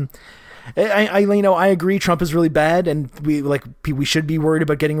 I agree. Trump is really bad, and we should be worried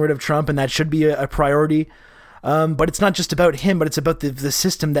about getting rid of Trump, and that should be a priority. But it's not just about him, but it's about the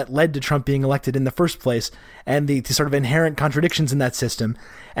system that led to Trump being elected in the first place, and the sort of inherent contradictions in that system.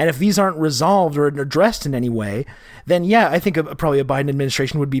 And if these aren't resolved or addressed in any way, then yeah, I think probably a Biden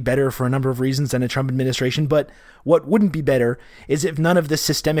administration would be better for a number of reasons than a Trump administration. But what wouldn't be better is if none of the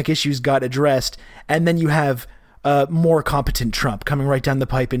systemic issues got addressed, and then you have more competent Trump coming right down the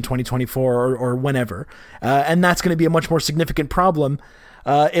pipe in 2024 or whenever. And that's going to be a much more significant problem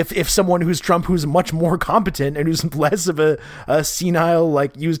if someone who's Trump, who's much more competent and who's less of a senile,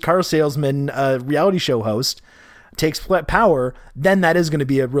 like used car salesman reality show host takes power, then that is going to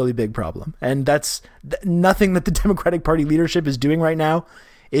be a really big problem. And that's nothing that the Democratic Party leadership is doing right now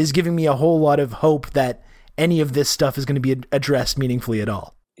is giving me a whole lot of hope that any of this stuff is going to be addressed meaningfully at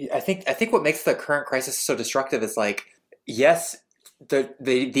all. I think what makes the current crisis so destructive is like, yes,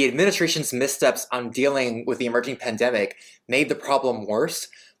 the administration's missteps on dealing with the emerging pandemic made the problem worse,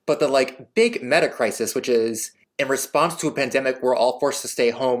 but the like big meta crisis, which is in response to a pandemic, we're all forced to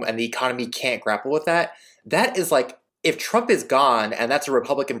stay home and the economy can't grapple with that. That is like, if Trump is gone and that's a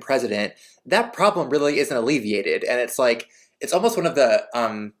Republican president, that problem really isn't alleviated. And it's like, it's almost one of the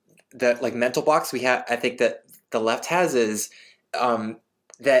like mental blocks we have. I think that the left has is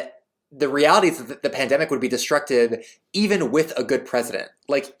that the reality is that the pandemic would be destructive even with a good president.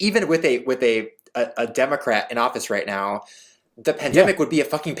 Like even with a Democrat in office right now, the pandemic would be a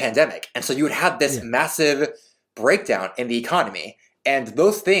fucking pandemic. And so you would have this massive breakdown in the economy. And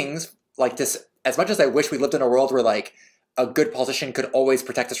those things, like this, as much as I wish we lived in a world where like a good politician could always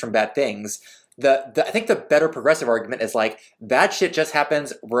protect us from bad things, I think the better progressive argument is like bad shit just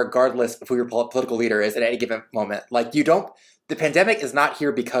happens regardless of who your political leader is at any given moment. Like the pandemic is not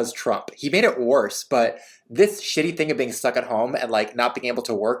here because Trump. He made it worse, but this shitty thing of being stuck at home and like not being able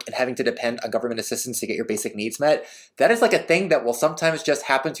to work and having to depend on government assistance to get your basic needs met, that is like a thing that will sometimes just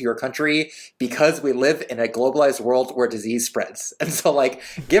happen to your country because we live in a globalized world where disease spreads. And so like,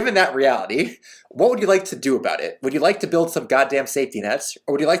 given that reality, what would you like to do about it? Would you like to build some goddamn safety nets?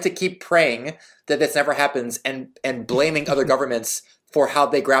 Or would you like to keep praying that this never happens and blaming other governments for how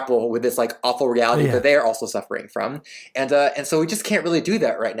they grapple with this like awful reality that they are also suffering from? And so we just can't really do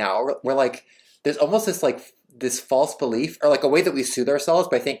that right now. We're like, there's almost this false belief or like a way that we soothe ourselves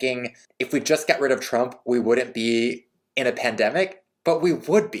by thinking if we just got rid of Trump, we wouldn't be in a pandemic, but we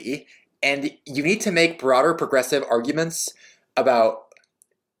would be. And you need to make broader progressive arguments about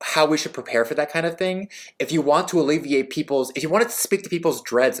how we should prepare for that kind of thing. If you want to if you want to speak to people's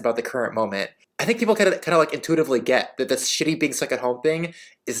dreads about the current moment, I think people kind of like intuitively get that this shitty being stuck at home thing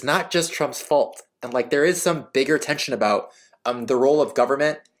is not just Trump's fault. And like there is some bigger tension about the role of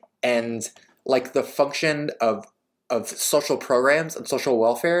government and like the function of social programs and social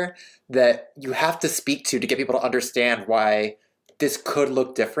welfare that you have to speak to get people to understand why this could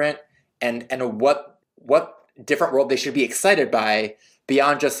look different and what different world they should be excited by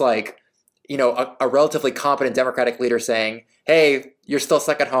beyond just like, you know, a relatively competent Democratic leader saying, hey, you're still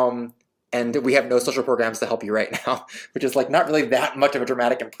stuck at home and we have no social programs to help you right now, which is like not really that much of a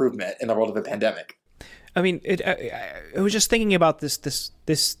dramatic improvement in the world of a pandemic. I mean, I was just thinking about this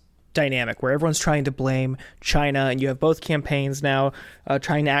dynamic where everyone's trying to blame China, and you have both campaigns now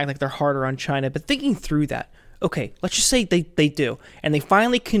trying to act like they're harder on China. But thinking through that, okay, let's just say they do, and they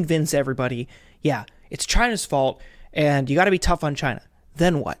finally convince everybody, yeah, it's China's fault, and you got to be tough on China.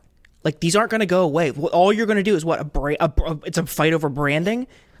 Then what? Like, these aren't going to go away. All you're going to do is what? It's a fight over branding?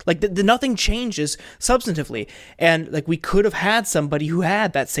 Like, nothing changes substantively. And, like, we could have had somebody who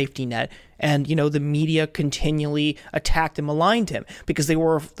had that safety net, and, you know, the media continually attacked and maligned him because they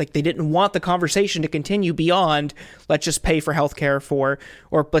were, like, they didn't want the conversation to continue beyond, let's just pay for healthcare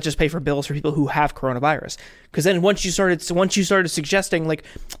or let's just pay for bills for people who have coronavirus. Because then once you started suggesting, like,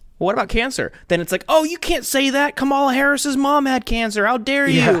 well, what about cancer? Then it's like, oh, you can't say that. Kamala Harris's mom had cancer. How dare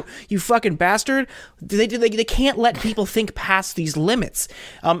you, you fucking bastard. They can't let people think past these limits.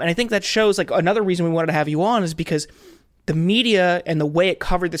 And I think that shows, like, another reason we wanted to have you on is because the media and the way it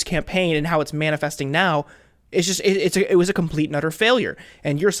covered this campaign and how it's manifesting now is just, it was a complete and utter failure.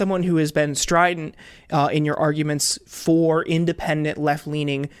 And you're someone who has been strident in your arguments for independent,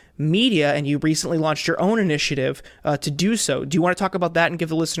 left-leaning media, and you recently launched your own initiative to do so. Do you want to talk about that and give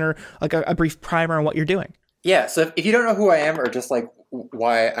the listener like a brief primer on what you're doing? Yeah, so if you don't know who I am or just like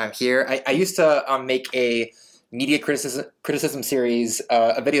why I'm here, I used to make a media criticism series,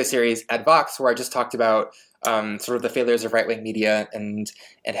 a video series at Vox, where I just talked about sort of the failures of right-wing media and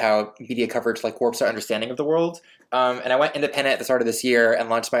how media coverage like warps our understanding of the world. And I went independent at the start of this year and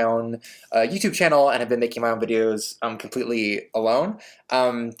launched my own YouTube channel and have been making my own videos completely alone.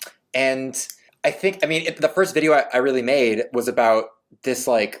 And I think, the first video I really made was about this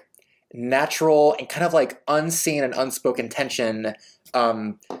like natural and kind of like unseen and unspoken tension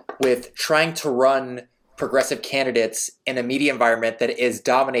with trying to run progressive candidates in a media environment that is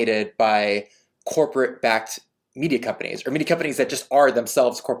dominated by corporate-backed media companies, or media companies that just are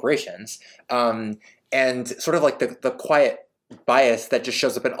themselves corporations, and sort of like the quiet bias that just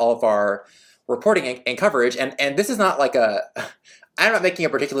shows up in all of our reporting and coverage. And this is not like I'm not making a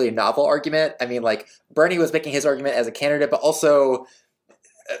particularly novel argument. I mean, like, Bernie was making his argument as a candidate, but also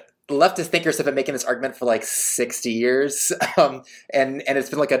leftist thinkers have been making this argument for like 60 years, and it's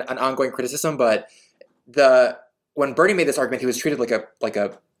been like an ongoing criticism. But when Bernie made this argument, he was treated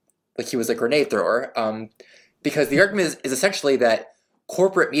like he was a grenade thrower, because the argument is essentially that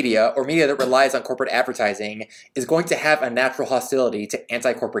corporate media, or media that relies on corporate advertising, is going to have a natural hostility to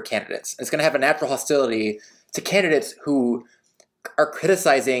anti-corporate candidates. It's going to have a natural hostility to candidates who are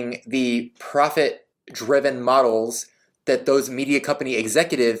criticizing the profit-driven models that those media company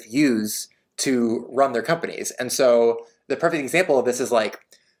executives use to run their companies. And so the perfect example of this is like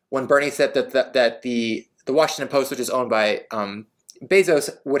when Bernie said that the Washington Post, which is owned by Bezos,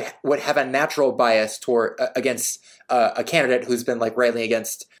 would have a natural bias against a candidate who's been like railing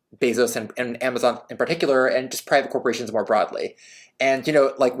against Bezos and Amazon in particular, and just private corporations more broadly. And,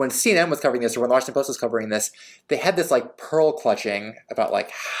 like when CNN was covering this, or when the Washington Post was covering this, they had this like pearl clutching about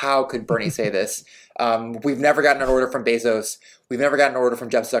like, how could Bernie say this? We've never gotten an order from Bezos. We've never gotten an order from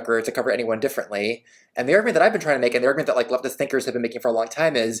Jeff Zucker to cover anyone differently. And the argument that I've been trying to make, and the argument that like leftist thinkers have been making for a long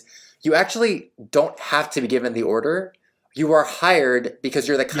time, is you actually don't have to be given the order. You are hired because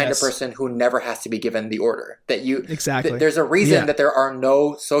you're the kind of person who never has to be given the order. Exactly. There's a reason that there are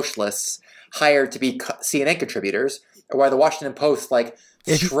no socialists hired to be CNN contributors, or why the Washington Post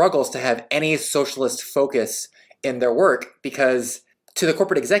struggles to have any socialist focus in their work, because to the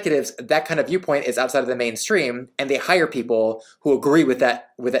corporate executives, that kind of viewpoint is outside of the mainstream, and they hire people who agree with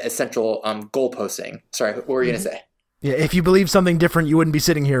that essential goal posting. Sorry, what were you going to say? Yeah, if you believe something different, you wouldn't be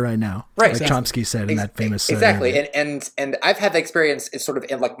sitting here right now. Right. Like Chomsky said in that famous exactly. And I've had the experience sort of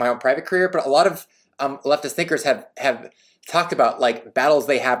in like my own private career, but a lot of leftist thinkers have talked about like battles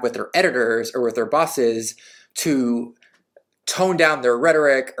they have with their editors or with their bosses to tone down their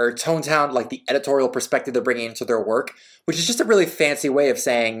rhetoric or tone down like the editorial perspective they're bringing into their work, which is just a really fancy way of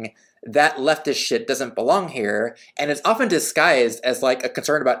saying that leftist shit doesn't belong here. And it's often disguised as like a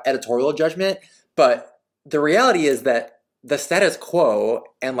concern about editorial judgment, but the reality is that the status quo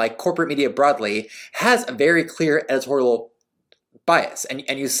and like corporate media broadly has a very clear editorial bias.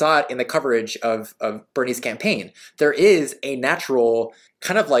 And you saw it in the coverage of Bernie's campaign. There is a natural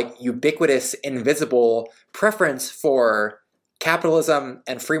kind of like ubiquitous, invisible preference for capitalism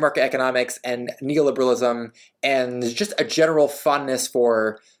and free market economics and neoliberalism, and just a general fondness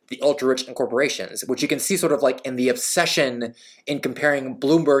for the ultra-rich and corporations, which you can see sort of like in the obsession in comparing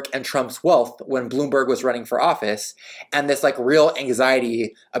Bloomberg and Trump's wealth when Bloomberg was running for office, and this like real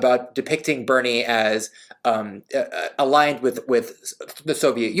anxiety about depicting Bernie as aligned with the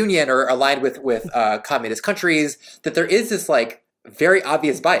Soviet Union or aligned with communist countries, that there is this like very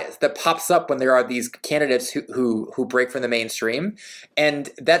obvious bias that pops up when there are these candidates who break from the mainstream. And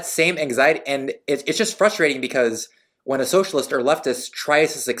that same anxiety, and it's just frustrating because when a socialist or leftist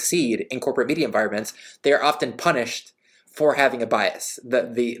tries to succeed in corporate media environments, they are often punished for having a bias.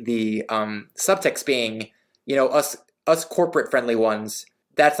 The subtext being, us corporate friendly ones,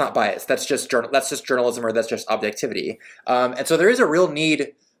 that's not bias. That's just journalism, or that's just objectivity. And so there is a real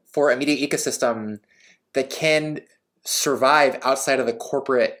need for a media ecosystem that can survive outside of the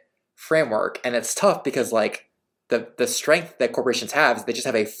corporate framework. And it's tough because like the strength that corporations have is they just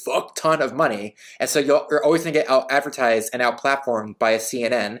have a fuck ton of money. And so you're always going to get out advertised and out platformed by a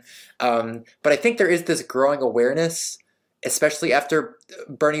CNN. But I think there is this growing awareness, especially after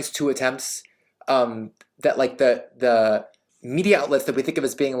Bernie's 2 attempts, that like the media outlets that we think of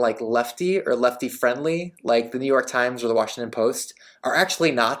as being like lefty or lefty friendly, like the New York Times or the Washington Post, are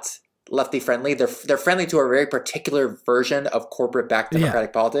actually not lefty friendly. They're friendly to a very particular version of corporate backed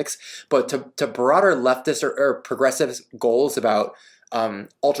democratic politics, but to broader leftist or progressive goals about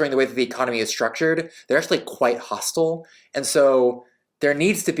altering the way that the economy is structured, they're actually quite hostile. And so there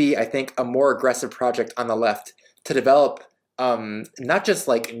needs to be, I think, a more aggressive project on the left to develop not just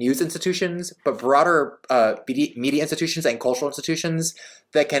like news institutions, but broader media institutions and cultural institutions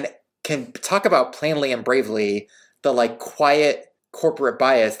that can can talk about plainly and bravely the like quiet corporate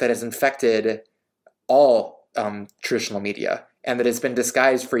bias that has infected all traditional media and that has been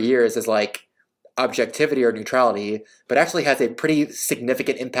disguised for years as like objectivity or neutrality, but actually has a pretty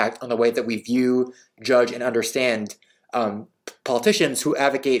significant impact on the way that we view, judge, and understand politicians who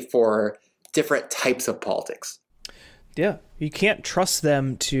advocate for different types of politics. Yeah, you can't trust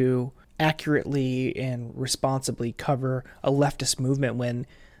them to accurately and responsibly cover a leftist movement when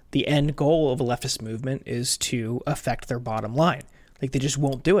the end goal of a leftist movement is to affect their bottom line. Like, they just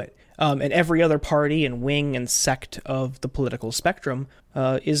won't do it. And every other party and wing and sect of the political spectrum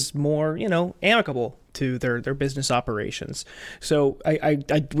is more, amicable to their business operations. So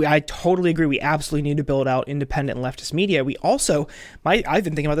I totally agree. We absolutely need to build out independent leftist media. We also, I've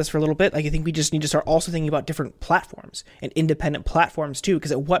been thinking about this for a little bit. Like, I think we just need to start also thinking about different platforms and independent platforms too.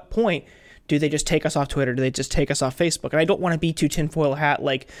 Because at what point do they just take us off Twitter? Do they just take us off Facebook? And I don't want to be too tinfoil hat,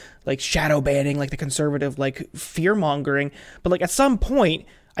 like shadow banning, like the conservative, like fear mongering. But like at some point,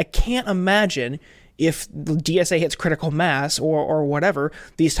 I can't imagine if the DSA hits critical mass or whatever,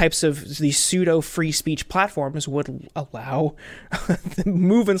 these pseudo free speech platforms would allow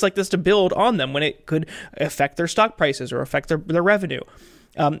movements like this to build on them when it could affect their stock prices or affect their revenue.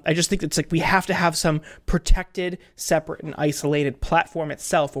 I just think it's like we have to have some protected, separate, and isolated platform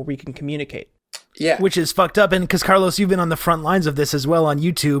itself where we can communicate. Yeah. Which is fucked up. And because, Carlos, you've been on the front lines of this as well on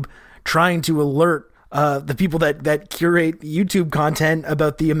YouTube, trying to alert the people that curate YouTube content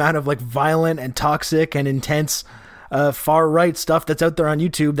about the amount of like violent and toxic and intense far right stuff that's out there on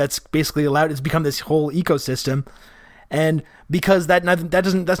YouTube that's basically allowed. It's become this whole ecosystem. And because that's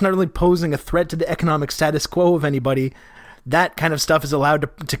not really posing a threat to the economic status quo of anybody, that kind of stuff is allowed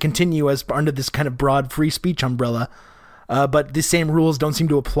to continue as under this kind of broad free speech umbrella. But the same rules don't seem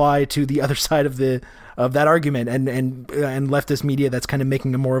to apply to the other side of that argument and leftist media that's kind of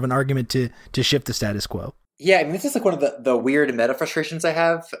making a more of an argument to shift the status quo. Yeah, I mean, this is like one of the weird meta frustrations I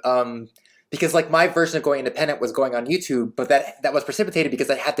have. Because like my version of going independent was going on YouTube, but that was precipitated because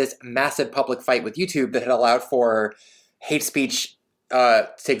I had this massive public fight with YouTube that had allowed for hate speech to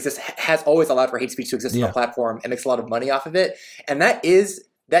exist, has always allowed for hate speech to exist on the platform and makes a lot of money off of it. And that is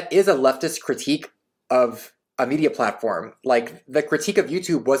a leftist critique of a media platform. Like, the critique of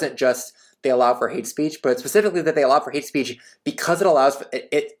YouTube wasn't just they allow for hate speech, but specifically that they allow for hate speech because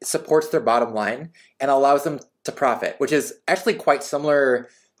it supports their bottom line and allows them to profit, which is actually quite similar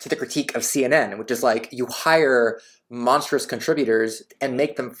to the critique of CNN, which is like you hire monstrous contributors and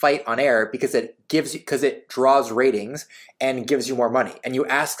make them fight on air because it draws ratings and gives you more money. And you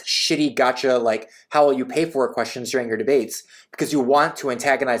ask shitty gotcha, like, how will you pay for it questions during your debates because you want to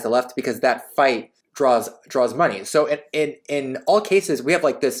antagonize the left because that fight draws money. So in all cases, we have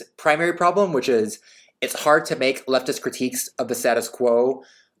like this primary problem, which is it's hard to make leftist critiques of the status quo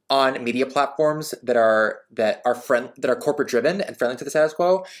on media platforms that are corporate driven and friendly to the status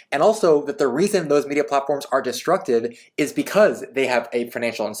quo, and also that the reason those media platforms are destructive is because they have a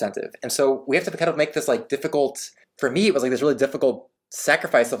financial incentive. And so we have to kind of make this like difficult. For me, it was like this really difficult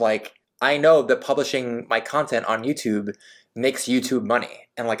sacrifice of like, I know that publishing my content on YouTube makes YouTube money,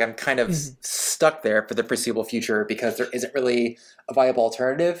 and like I'm kind of stuck there for the foreseeable future because there isn't really a viable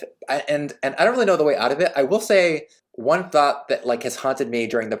alternative, and I don't really know the way out of it. I will say one thought that like has haunted me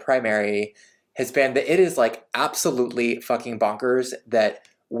during the primary has been that it is like absolutely fucking bonkers that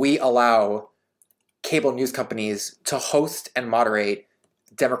we allow cable news companies to host and moderate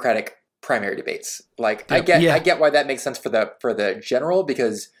Democratic primary debates. Like, I get why that makes sense for the general,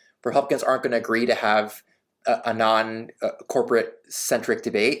 because Republicans aren't going to agree to have a non-corporate centric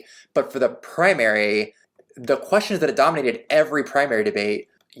debate. But for the primary, the questions that dominated every primary debate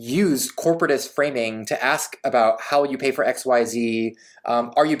used corporatist framing to ask about how you pay for XYZ.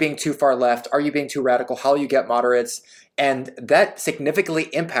 Are you being too far left? Are you being too radical? How will you get moderates? And that significantly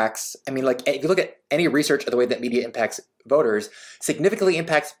impacts, I mean, like, if you look at any research of the way that media impacts voters, significantly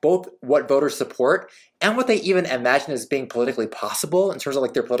impacts both what voters support and what they even imagine as being politically possible in terms of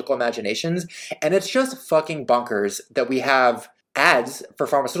like their political imaginations. And it's just fucking bonkers that we have ads for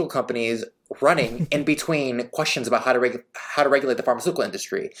pharmaceutical companies running in between questions about how to regulate the pharmaceutical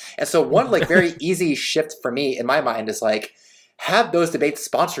industry. And so one like very easy shift for me in my mind is like, have those debates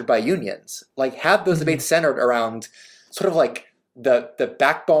sponsored by unions, like have those debates centered around sort of like the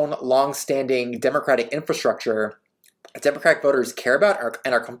backbone, long-standing democratic infrastructure that Democratic voters care about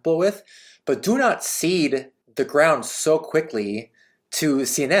and are comfortable with, but do not cede the ground so quickly to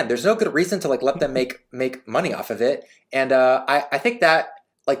CNN. There's no good reason to like let them make money off of it. And I think that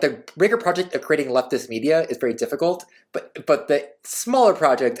like the bigger project of creating leftist media is very difficult, but the smaller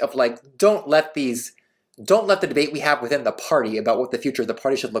project of like, don't let these don't let the debate we have within the party about what the future of the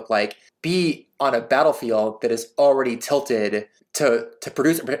party should look like be on a battlefield that is already tilted to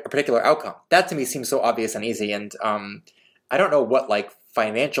produce a particular outcome. That to me seems so obvious and easy. And I don't know what like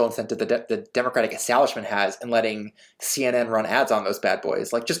financial incentive the Democratic establishment has in letting CNN run ads on those bad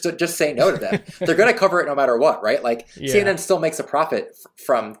boys. Like just say no to them. They're going to cover it no matter what, right? Like CNN still makes a profit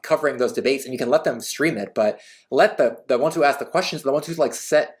from covering those debates, and you can let them stream it, but let the ones who ask the questions, the ones who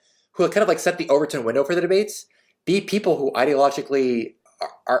set the Overton window for the debates, be people who ideologically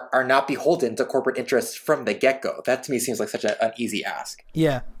are not beholden to corporate interests from the get-go. That to me seems like such an easy ask.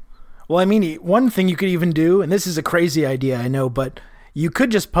 Yeah. Well, I mean, one thing you could even do, and this is a crazy idea, I know, but you could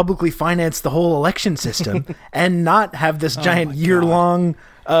just publicly finance the whole election system and not have this giant year-long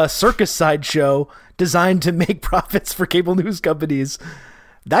circus sideshow designed to make profits for cable news companies.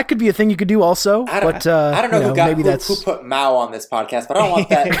 That could be a thing you could do also. I don't know who put Mao on this podcast, but I don't want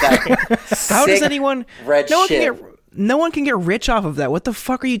that How does anyone... red shit. No one can get rich off of that. What the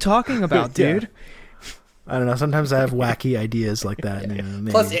fuck are you talking about, dude? I don't know. Sometimes I have wacky ideas like that.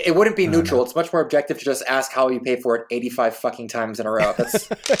 Plus, it wouldn't be neutral. It's much more objective to just ask how you pay for it 85 fucking times in a row. That's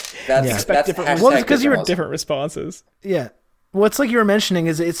different. Well, because you were different responses. Yeah. Well, it's like you were mentioning,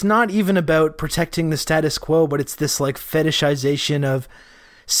 is it's not even about protecting the status quo, but it's this like fetishization of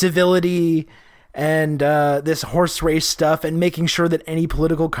civility and this horse race stuff, and making sure that any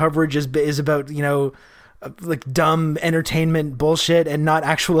political coverage is about, like dumb entertainment bullshit and not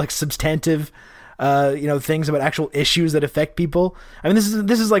actual like substantive things about actual issues that affect people. I mean,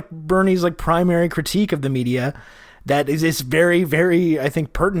 this is like Bernie's like primary critique of the media. That is very, very, I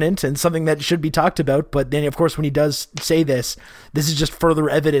think, pertinent and something that should be talked about. But then, of course, when he does say this is just further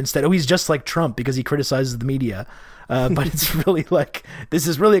evidence that, he's just like Trump because he criticizes the media. But it's really like, this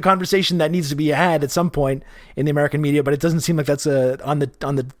is really a conversation that needs to be had at some point in the American media, but it doesn't seem like that's on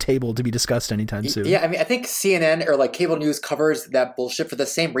the table to be discussed anytime soon. Yeah, I mean, I think CNN or like cable news covers that bullshit for the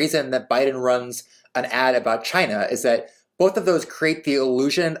same reason that Biden runs an ad about China, is that both of those create the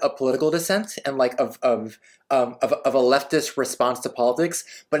illusion of political dissent and like of a leftist response to politics,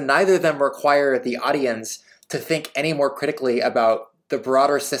 but neither of them require the audience to think any more critically about the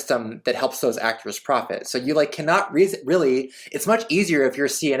broader system that helps those actors profit. So you like cannot really, it's much easier if you're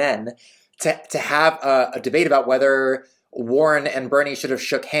CNN to have a debate about whether Warren and Bernie should have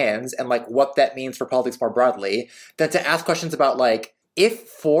shook hands and like what that means for politics more broadly, than to ask questions about like, if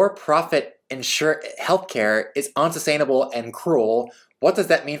for-profit healthcare is unsustainable and cruel, what does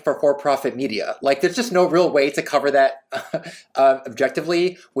that mean for for-profit media? Like, there's just no real way to cover that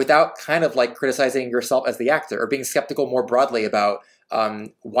objectively without kind of like criticizing yourself as the actor or being skeptical more broadly about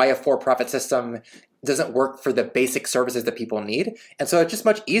why a for-profit system doesn't work for the basic services that people need. And so it's just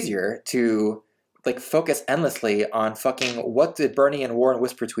much easier to like focus endlessly on fucking what did Bernie and Warren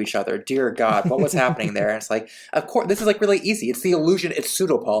whisper to each other? Dear God, what was happening there? And it's like, of course, this is like really easy. It's the illusion. It's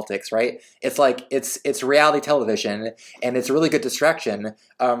pseudo politics, right? It's like it's reality television, and it's a really good distraction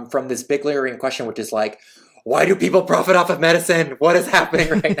from this big lingering question, which is like, why do people profit off of medicine? What is happening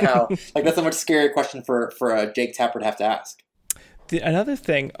right now? Like, that's a much scarier question for Jake Tapper to have to ask. Another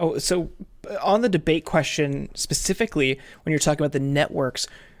thing. So on the debate question specifically, when you're talking about the networks,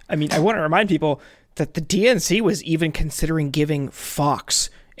 I mean, I want to remind people that the DNC was even considering giving Fox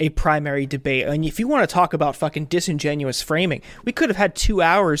a primary debate. And if you want to talk about fucking disingenuous framing, we could have had 2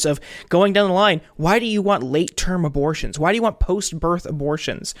 hours of going down the line. Why do you want late-term abortions? Why do you want post-birth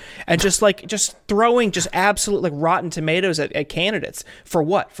abortions? And just throwing just absolute like rotten tomatoes at candidates. For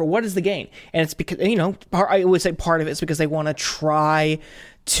what? For what is the gain? And it's because, I would say part of it is because they want to try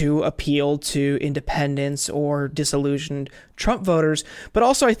to appeal to independents or disillusioned Trump voters, but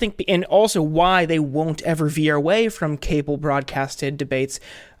also I think, and also why they won't ever veer away from cable broadcasted debates,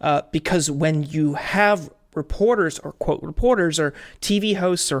 because when you have reporters or quote reporters or TV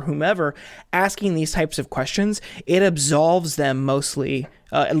hosts or whomever asking these types of questions, it absolves them mostly,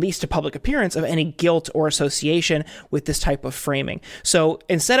 at least to public appearance, of any guilt or association with this type of framing. So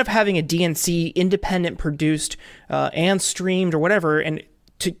instead of having a DNC independent produced and streamed or whatever, and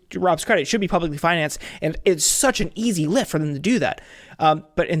to Rob's credit, it should be publicly financed, and it's such an easy lift for them to do that.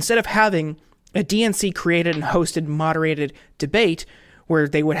 But instead of having a DNC created and hosted moderated debate where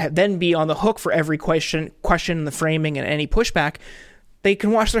they would then be on the hook for every question in the framing and any pushback, they can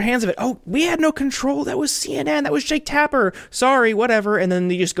wash their hands of it. Oh, we had no control. That was CNN. That was Jake Tapper. Sorry, whatever. And then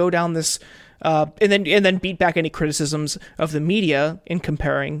they just go down this, and then beat back any criticisms of the media in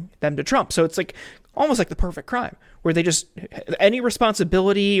comparing them to Trump. So it's like almost like the perfect crime, where they just, any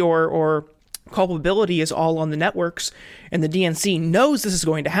responsibility or culpability is all on the networks, and the DNC knows this is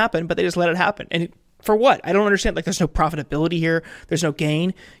going to happen, but they just let it happen. And For what? I don't understand. Like, there's no profitability here. There's no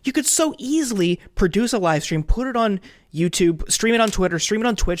gain. You could so easily produce a live stream, put it on YouTube, stream it on Twitter, stream it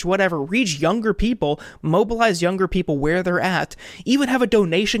on Twitch, whatever, reach younger people, mobilize younger people where they're at, even have a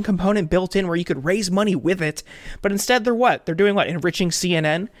donation component built in where you could raise money with it. But instead, they're what? They're doing what? Enriching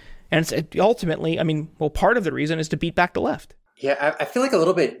CNN? And it's ultimately, I mean, well, part of the reason is to beat back the left. Yeah, I feel like a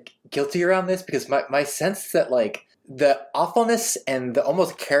little bit guilty around this because my sense that like the awfulness and the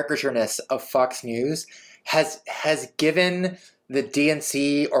almost caricatureness of Fox News has given the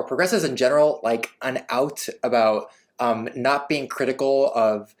DNC or progressives in general like an out about not being critical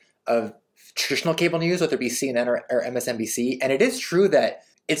of traditional cable news, whether it be CNN or MSNBC. And it is true that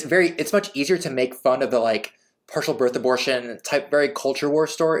it's much easier to make fun of the like partial birth abortion type, very culture war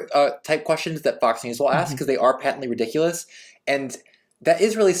story type questions that Fox News will ask because they are patently ridiculous. And that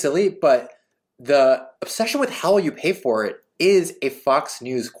is really silly, but the obsession with how you pay for it is a Fox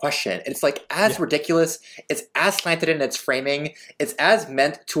News question. It's like as ridiculous, it's as slanted in its framing, it's as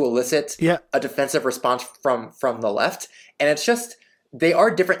meant to elicit a defensive response from the left. And it's just, they are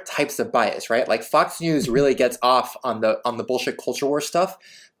different types of bias, right? Like Fox News really gets off on the bullshit culture war stuff,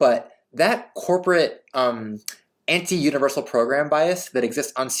 but that corporate anti-universal program bias that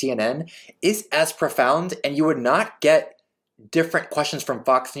exists on CNN is as profound, and you would not get different questions from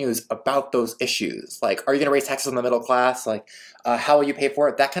Fox News about those issues. Like, are you going to raise taxes on the middle class? Like, how will you pay for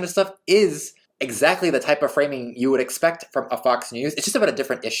it? That kind of stuff is exactly the type of framing you would expect from a Fox News. It's just about a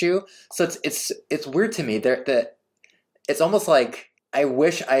different issue. So it's weird to me that it's almost like I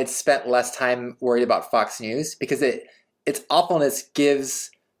wish I had spent less time worried about Fox News because its awfulness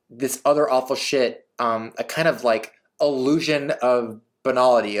gives this other awful shit a kind of like illusion of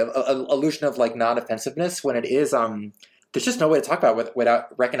banality, of illusion of like non-offensiveness when it is there's just no way to talk about it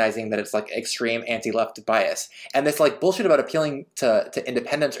without recognizing that it's like extreme anti-left bias. And this like bullshit about appealing to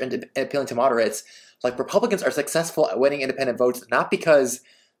independents or appealing to moderates, like Republicans are successful at winning independent votes, not because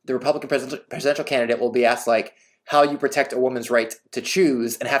the Republican presidential candidate will be asked like how you protect a woman's right to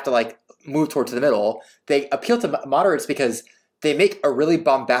choose and have to like move towards the middle. They appeal to moderates because they make a really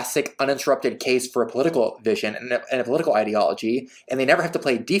bombastic, uninterrupted case for a political vision and a political ideology, and they never have to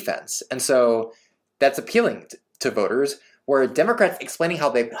play defense. And so that's appealing to voters, where Democrats explaining how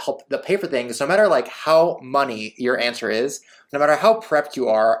they help to pay for things, no matter like how money your answer is, no matter how prepped you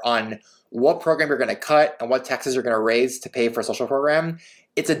are on what program you're going to cut and what taxes you're going to raise to pay for a social program,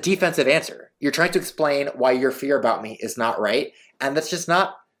 it's a defensive answer. You're trying to explain why your fear about me is not right, and that's just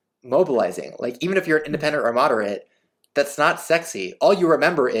not mobilizing. Like, even if you're an independent or moderate, that's not sexy. All you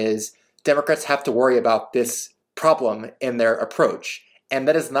remember is Democrats have to worry about this problem in their approach, and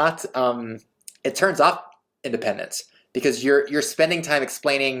that is not, it turns off independence because you're spending time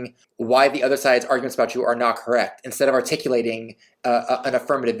explaining why the other side's arguments about you are not correct instead of articulating an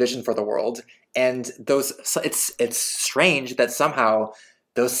affirmative vision for the world. And it's strange that somehow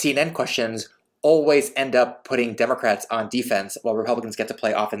those CNN questions always end up putting Democrats on defense while Republicans get to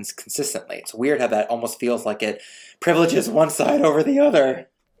play offense consistently. It's weird how that almost feels like it privileges one side over the other.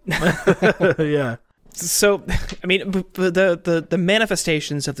 Yeah. So, I mean, the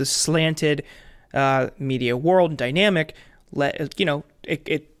manifestations of the slanted media world and dynamic,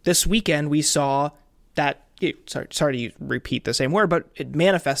 this weekend we saw that, sorry to repeat the same word, but it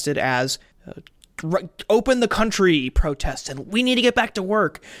manifested as open the country protests and we need to get back to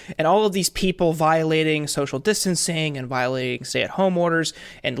work, and all of these people violating social distancing and violating stay-at-home orders,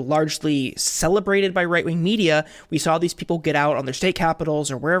 and largely celebrated by right-wing media. We saw these people get out on their state capitals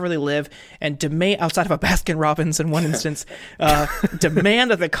or wherever they live and demand, outside of a Baskin Robbins in one instance,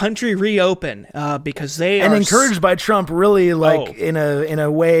 demand that the country reopen because they and are encouraged by Trump, really in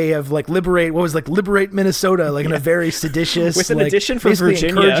a way of like liberate Minnesota, like in a very seditious with an like, addition for basically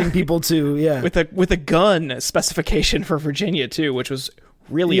Virginia, encouraging people to with a gun specification for Virginia too, which was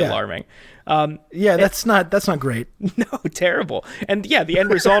really alarming. That's not great. No, terrible. And yeah, the end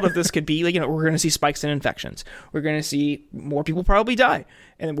result of this could be like, we're going to see spikes in infections. We're going to see more people probably die,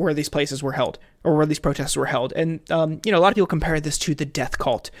 and where these places were held or where these protests were held. And a lot of people compare this to the death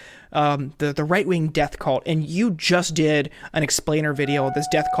cult, the right-wing death cult. And you just did an explainer video of this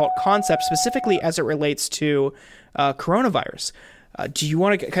death cult concept specifically as it relates to coronavirus. Do you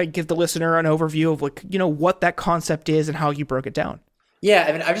want to kind of give the listener an overview of what that concept is and how you broke it down? Yeah,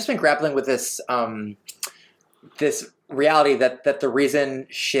 I mean, I've just been grappling with this this reality that the reason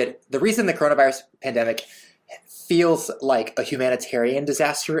the coronavirus pandemic feels like a humanitarian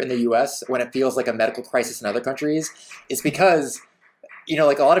disaster in the U.S. when it feels like a medical crisis in other countries is because,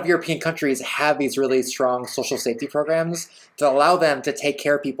 like a lot of European countries have these really strong social safety programs that allow them to take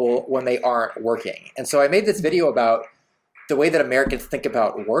care of people when they aren't working. And so I made this video about the way that Americans think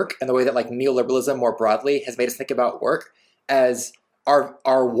about work and the way that like neoliberalism more broadly has made us think about work as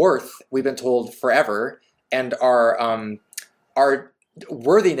our worth, we've been told forever, and our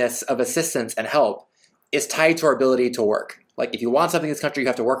worthiness of assistance and help is tied to our ability to work. Like if you want something in this country, you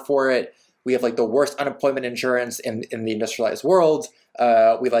have to work for it. We have like the worst unemployment insurance in the industrialized world.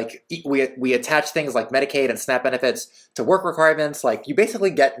 We attach things like Medicaid and SNAP benefits to work requirements. Like you basically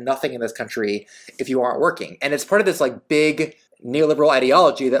get nothing in this country if you aren't working. And it's part of this like big neoliberal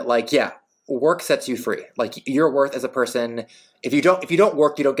ideology that like, yeah, work sets you free. Like your worth as a person, if you don't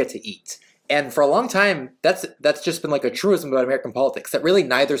work, you don't get to eat. And for a long time, that's just been like a truism about American politics that really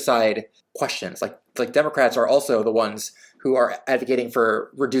neither side questions. Like Democrats are also the ones who are advocating for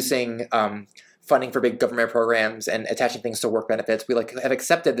reducing funding for big government programs and attaching things to work benefits. We like have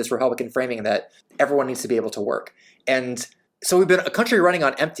accepted this Republican framing that everyone needs to be able to work. And so we've been a country running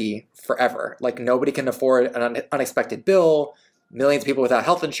on empty forever. Like nobody can afford an unexpected bill, millions of people without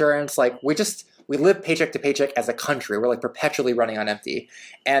health insurance. Like we live paycheck to paycheck as a country. We're like perpetually running on empty.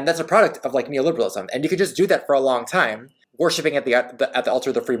 And that's a product of like neoliberalism. And you could just do that for a long time, worshiping at the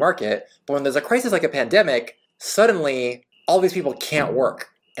altar of the free market. But when there's a crisis like a pandemic, suddenly all these people can't work.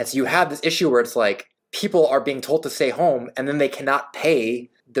 And so you have this issue where it's like people are being told to stay home and then they cannot pay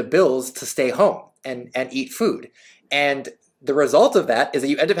the bills to stay home and eat food. And the result of that is that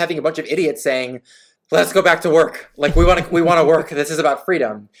you end up having a bunch of idiots saying, let's go back to work. Like we want to work. This is about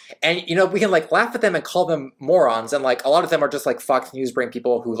freedom. And we can like laugh at them and call them morons. And like a lot of them are just like Fox News brain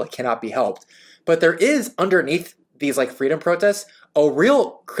people who like cannot be helped. But there is underneath these like freedom protests a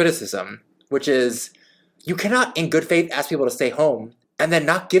real criticism, which is you cannot in good faith ask people to stay home and then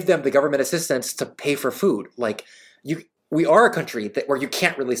not give them the government assistance to pay for food. Like we are a country where you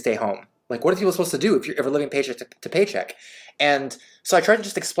can't really stay home. Like what are people supposed to do if you're ever living paycheck to paycheck? And so I tried to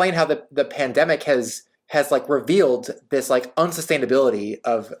just explain how the pandemic has like revealed this like unsustainability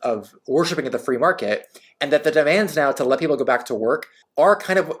of worshiping at the free market, and that the demands now to let people go back to work are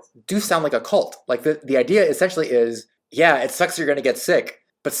kind of do sound like a cult. Like the idea essentially is, yeah, it sucks you're going to get sick,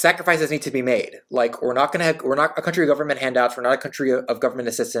 but sacrifices need to be made. Like we're not a country of government handouts. We're not a country of government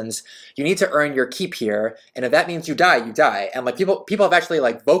assistance. You need to earn your keep here, and if that means you die, you die. And like people have actually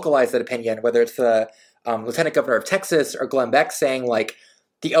like vocalized that opinion, whether it's the Lieutenant Governor of Texas or Glenn Beck saying like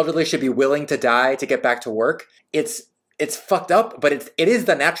the elderly should be willing to die to get back to work. It's fucked up, but it is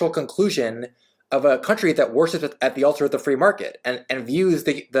the natural conclusion of a country that worships at the altar of the free market and views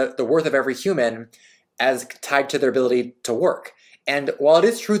the worth of every human as tied to their ability to work. And while it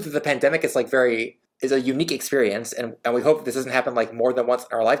is true that the pandemic is a unique experience, and we hope this doesn't happen like more than once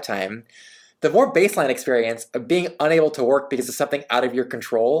in our lifetime, the more baseline experience of being unable to work because of something out of your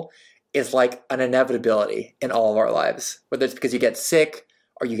control is like an inevitability in all of our lives. Whether it's because you get sick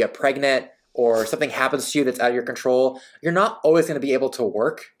or you get pregnant or something happens to you that's out of your control, you're not always going to be able to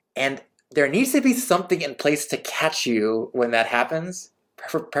work. And there needs to be something in place to catch you when that happens,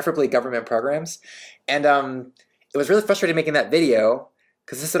 preferably government programs. And it was really frustrating making that video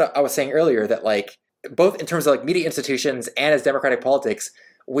because this is what I was saying earlier, that like both in terms of like media institutions and as democratic politics,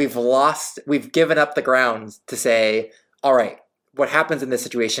 we've given up the ground to say, all right, what happens in this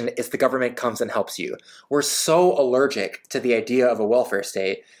situation is the government comes and helps you. We're so allergic to the idea of a welfare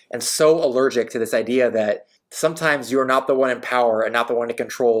state and so allergic to this idea that sometimes you're not the one in power and not the one in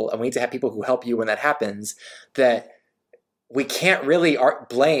control, and we need to have people who help you when that happens, that we can't really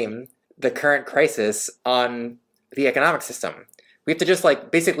blame the current crisis on the economic system. We have to just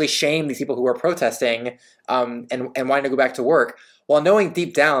like basically shame these people who are protesting and wanting to go back to work, while knowing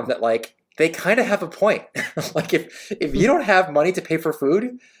deep down that like they kind of have a point. Like if you don't have money to pay for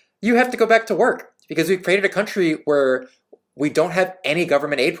food, you have to go back to work, because we've created a country where we don't have any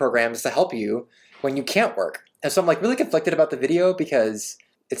government aid programs to help you when you can't work. And so I'm like really conflicted about the video because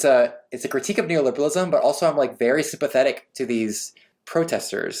it's a critique of neoliberalism, but also I'm like very sympathetic to these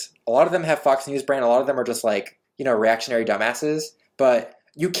protesters. A lot of them have Fox News brain. A lot of them are just like, reactionary dumbasses. But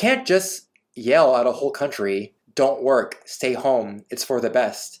you can't just yell at a whole country, don't work, stay home, it's for the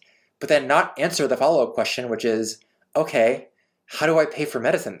best, but then not answer the follow-up question, which is, okay, how do I pay for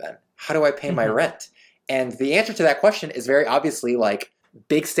medicine then? How do I pay my rent? And the answer to that question is very obviously like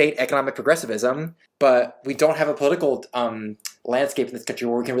big state economic progressivism, but we don't have a political landscape in this country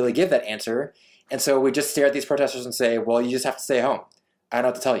where we can really give that answer. And so we just stare at these protesters and say, well, you just have to stay home. I don't know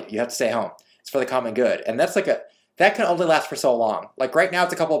what to tell you. You have to stay home. It's for the common good. And that's that can only last for so long. Like right now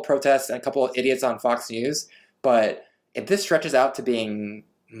it's a couple of protests and a couple of idiots on Fox News, but if this stretches out to being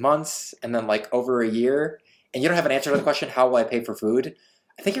months and then like over a year, and you don't have an answer to the question, how will I pay for food?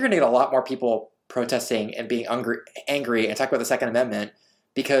 I think you're going to get a lot more people protesting and being angry and talk about the Second Amendment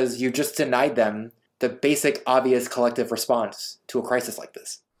because you just denied them the basic, obvious collective response to a crisis like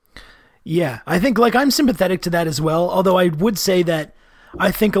this. Yeah, I think like I'm sympathetic to that as well. Although I would say that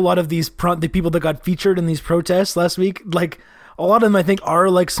I think a lot of these the people that got featured in these protests last week, like a lot of them I think are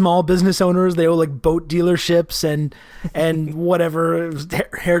like small business owners. They own like boat dealerships and whatever,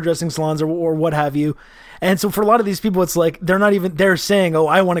 hairdressing salons or what have you. And so for a lot of these people, it's like they're saying, oh,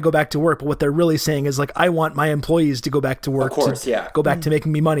 I want to go back to work. But what they're really saying is like, I want my employees to go back to work, of course, go back to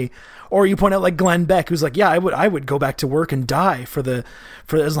making me money. Or you point out like Glenn Beck, who's like, yeah, I would go back to work and die for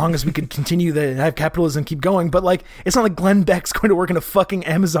as long as we could continue to have capitalism keep going. But like, it's not like Glenn Beck's going to work in a fucking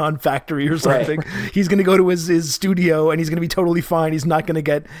Amazon factory or something. Right. He's going to go to his studio and he's going to be totally fine. He's not going to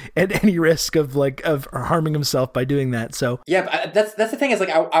get at any risk of harming himself by doing that. So yeah, but that's the thing is like,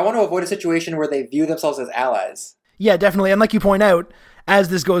 I want to avoid a situation where they view themselves as allies. Yeah, definitely. And like you point out, as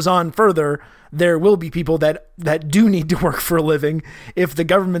this goes on further, there will be people that do need to work for a living. If the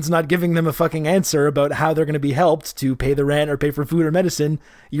government's not giving them a fucking answer about how they're going to be helped to pay the rent or pay for food or medicine,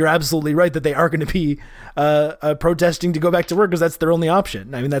 you're absolutely right that they are going to be protesting to go back to work because that's their only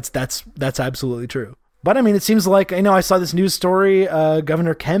option. I mean, that's absolutely true. But I mean, it seems like, I know I saw this news story,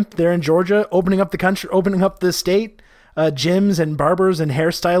 Governor Kemp there in Georgia, opening up the state, gyms and barbers and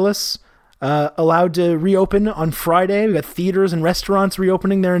hairstylists allowed to reopen on Friday. We got theaters and restaurants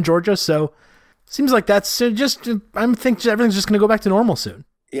reopening there in Georgia. So seems like that's I'm thinking everything's just going to go back to normal soon.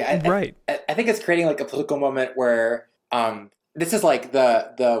 Yeah. Right. I think it's creating like a political moment where, this is like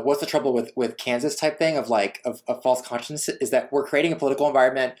the what's the trouble with Kansas type thing of like of false conscience is that we're creating a political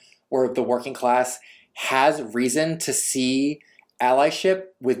environment where the working class has reason to see allyship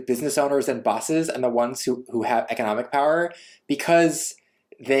with business owners and bosses and the ones who have economic power because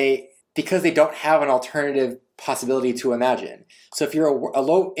they don't have an alternative possibility to imagine. So if you're a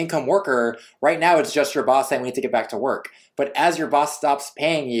low-income worker, right now it's just your boss saying we need to get back to work. But as your boss stops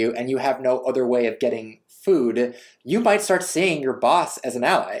paying you and you have no other way of getting food, you might start seeing your boss as an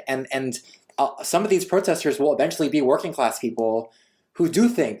ally. And some of these protesters will eventually be working class people who do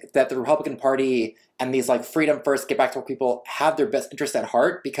think that the Republican Party and these like freedom first, get back to work people have their best interest at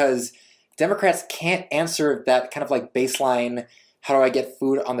heart because Democrats can't answer that kind of like baseline how do I get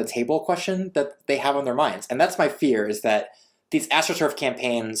food on the table question that they have on their minds. And that's my fear is that these AstroTurf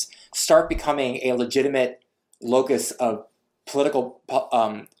campaigns start becoming a legitimate locus of political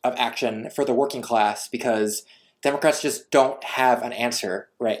of action for the working class because Democrats just don't have an answer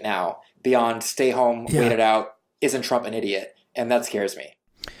right now beyond stay home, wait it out, isn't Trump an idiot? And that scares me.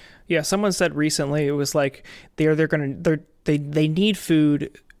 Yeah, someone said recently it was like they need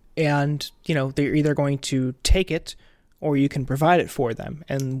food and they're either going to take it or you can provide it for them.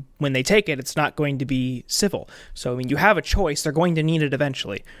 And when they take it, it's not going to be civil. So, I mean, you have a choice. They're going to need it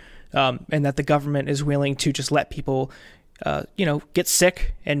eventually. And that the government is willing to just let people, get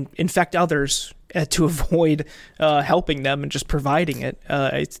sick and infect others to avoid helping them and just providing it.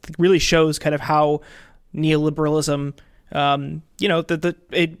 It really shows kind of how neoliberalism,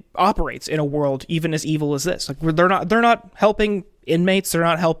 it operates in a world even as evil as this. Like they're not helping inmates. They're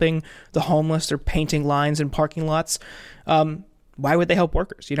not helping the homeless. They're painting lines in parking lots. Why would they help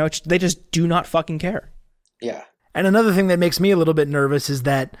workers? They just do not fucking care. Yeah. And another thing that makes me a little bit nervous is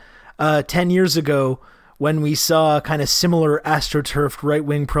that 10 years ago, when we saw kind of similar AstroTurf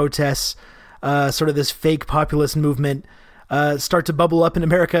right-wing protests, sort of this fake populist movement start to bubble up in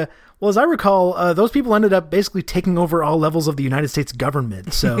America, well, as I recall, those people ended up basically taking over all levels of the United States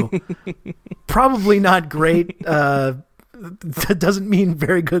government. So probably not great. That doesn't mean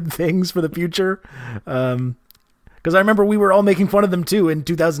very good things for the future. Because I remember we were all making fun of them too in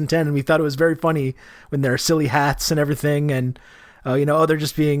 2010, and we thought it was very funny when their silly hats and everything, and they're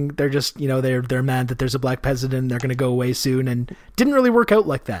they're mad that there's a black president, and they're going to go away soon, and didn't really work out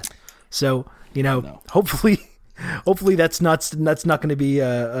like that. So hopefully that's not going to be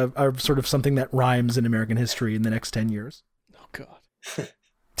a sort of something that rhymes in American history in the next 10 years. Oh God,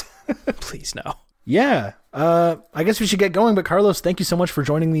 please no. Yeah, I guess we should get going. But Carlos, thank you so much for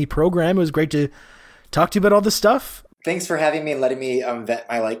joining the program. It was great to talk to you about all this stuff. Thanks for having me and letting me vent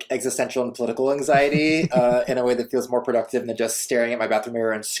my like existential and political anxiety in a way that feels more productive than just staring at my bathroom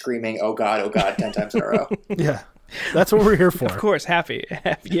mirror and screaming, oh God, 10 times in a row. Yeah. That's what we're here for. Of course, happy.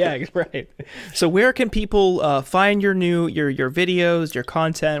 Yeah, right. So where can people find your videos, your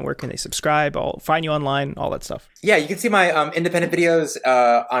content? Where can they subscribe? Find you online, all that stuff. Yeah, you can see my independent videos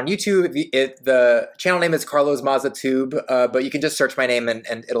on YouTube. The channel name is Carlos Maza Tube, but you can just search my name and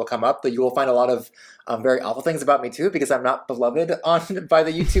it'll come up. But you will find a lot of very awful things about me too, because I'm not beloved by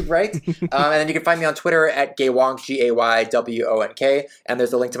the YouTube right. And then you can find me on Twitter at Gaywonk, GAYWONK, and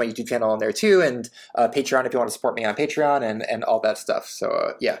there's a link to my YouTube channel on there too, and Patreon if you want to support me on Patreon and all that stuff.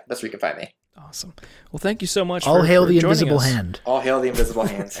 So yeah, that's where you can find me. Awesome. Well, thank you so much. All hail the joining invisible us. hand. All hail the invisible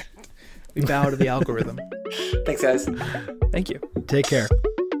hands. We bow to the algorithm. Thanks, guys. Thank you. Take care.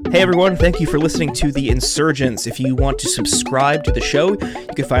 Hey everyone, thank you for listening to The Insurgents. If you want to subscribe to the show, you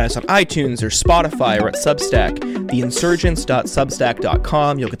can find us on iTunes or Spotify or at Substack,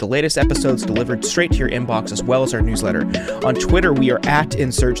 theinsurgents.substack.com. You'll get the latest episodes delivered straight to your inbox as well as our newsletter. On Twitter, we are at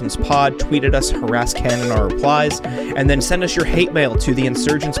InsurgentsPod. Tweet at us, harass Ken in our replies, and then send us your hate mail to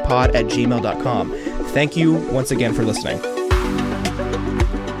theinsurgentspod@gmail.com. Thank you once again for listening.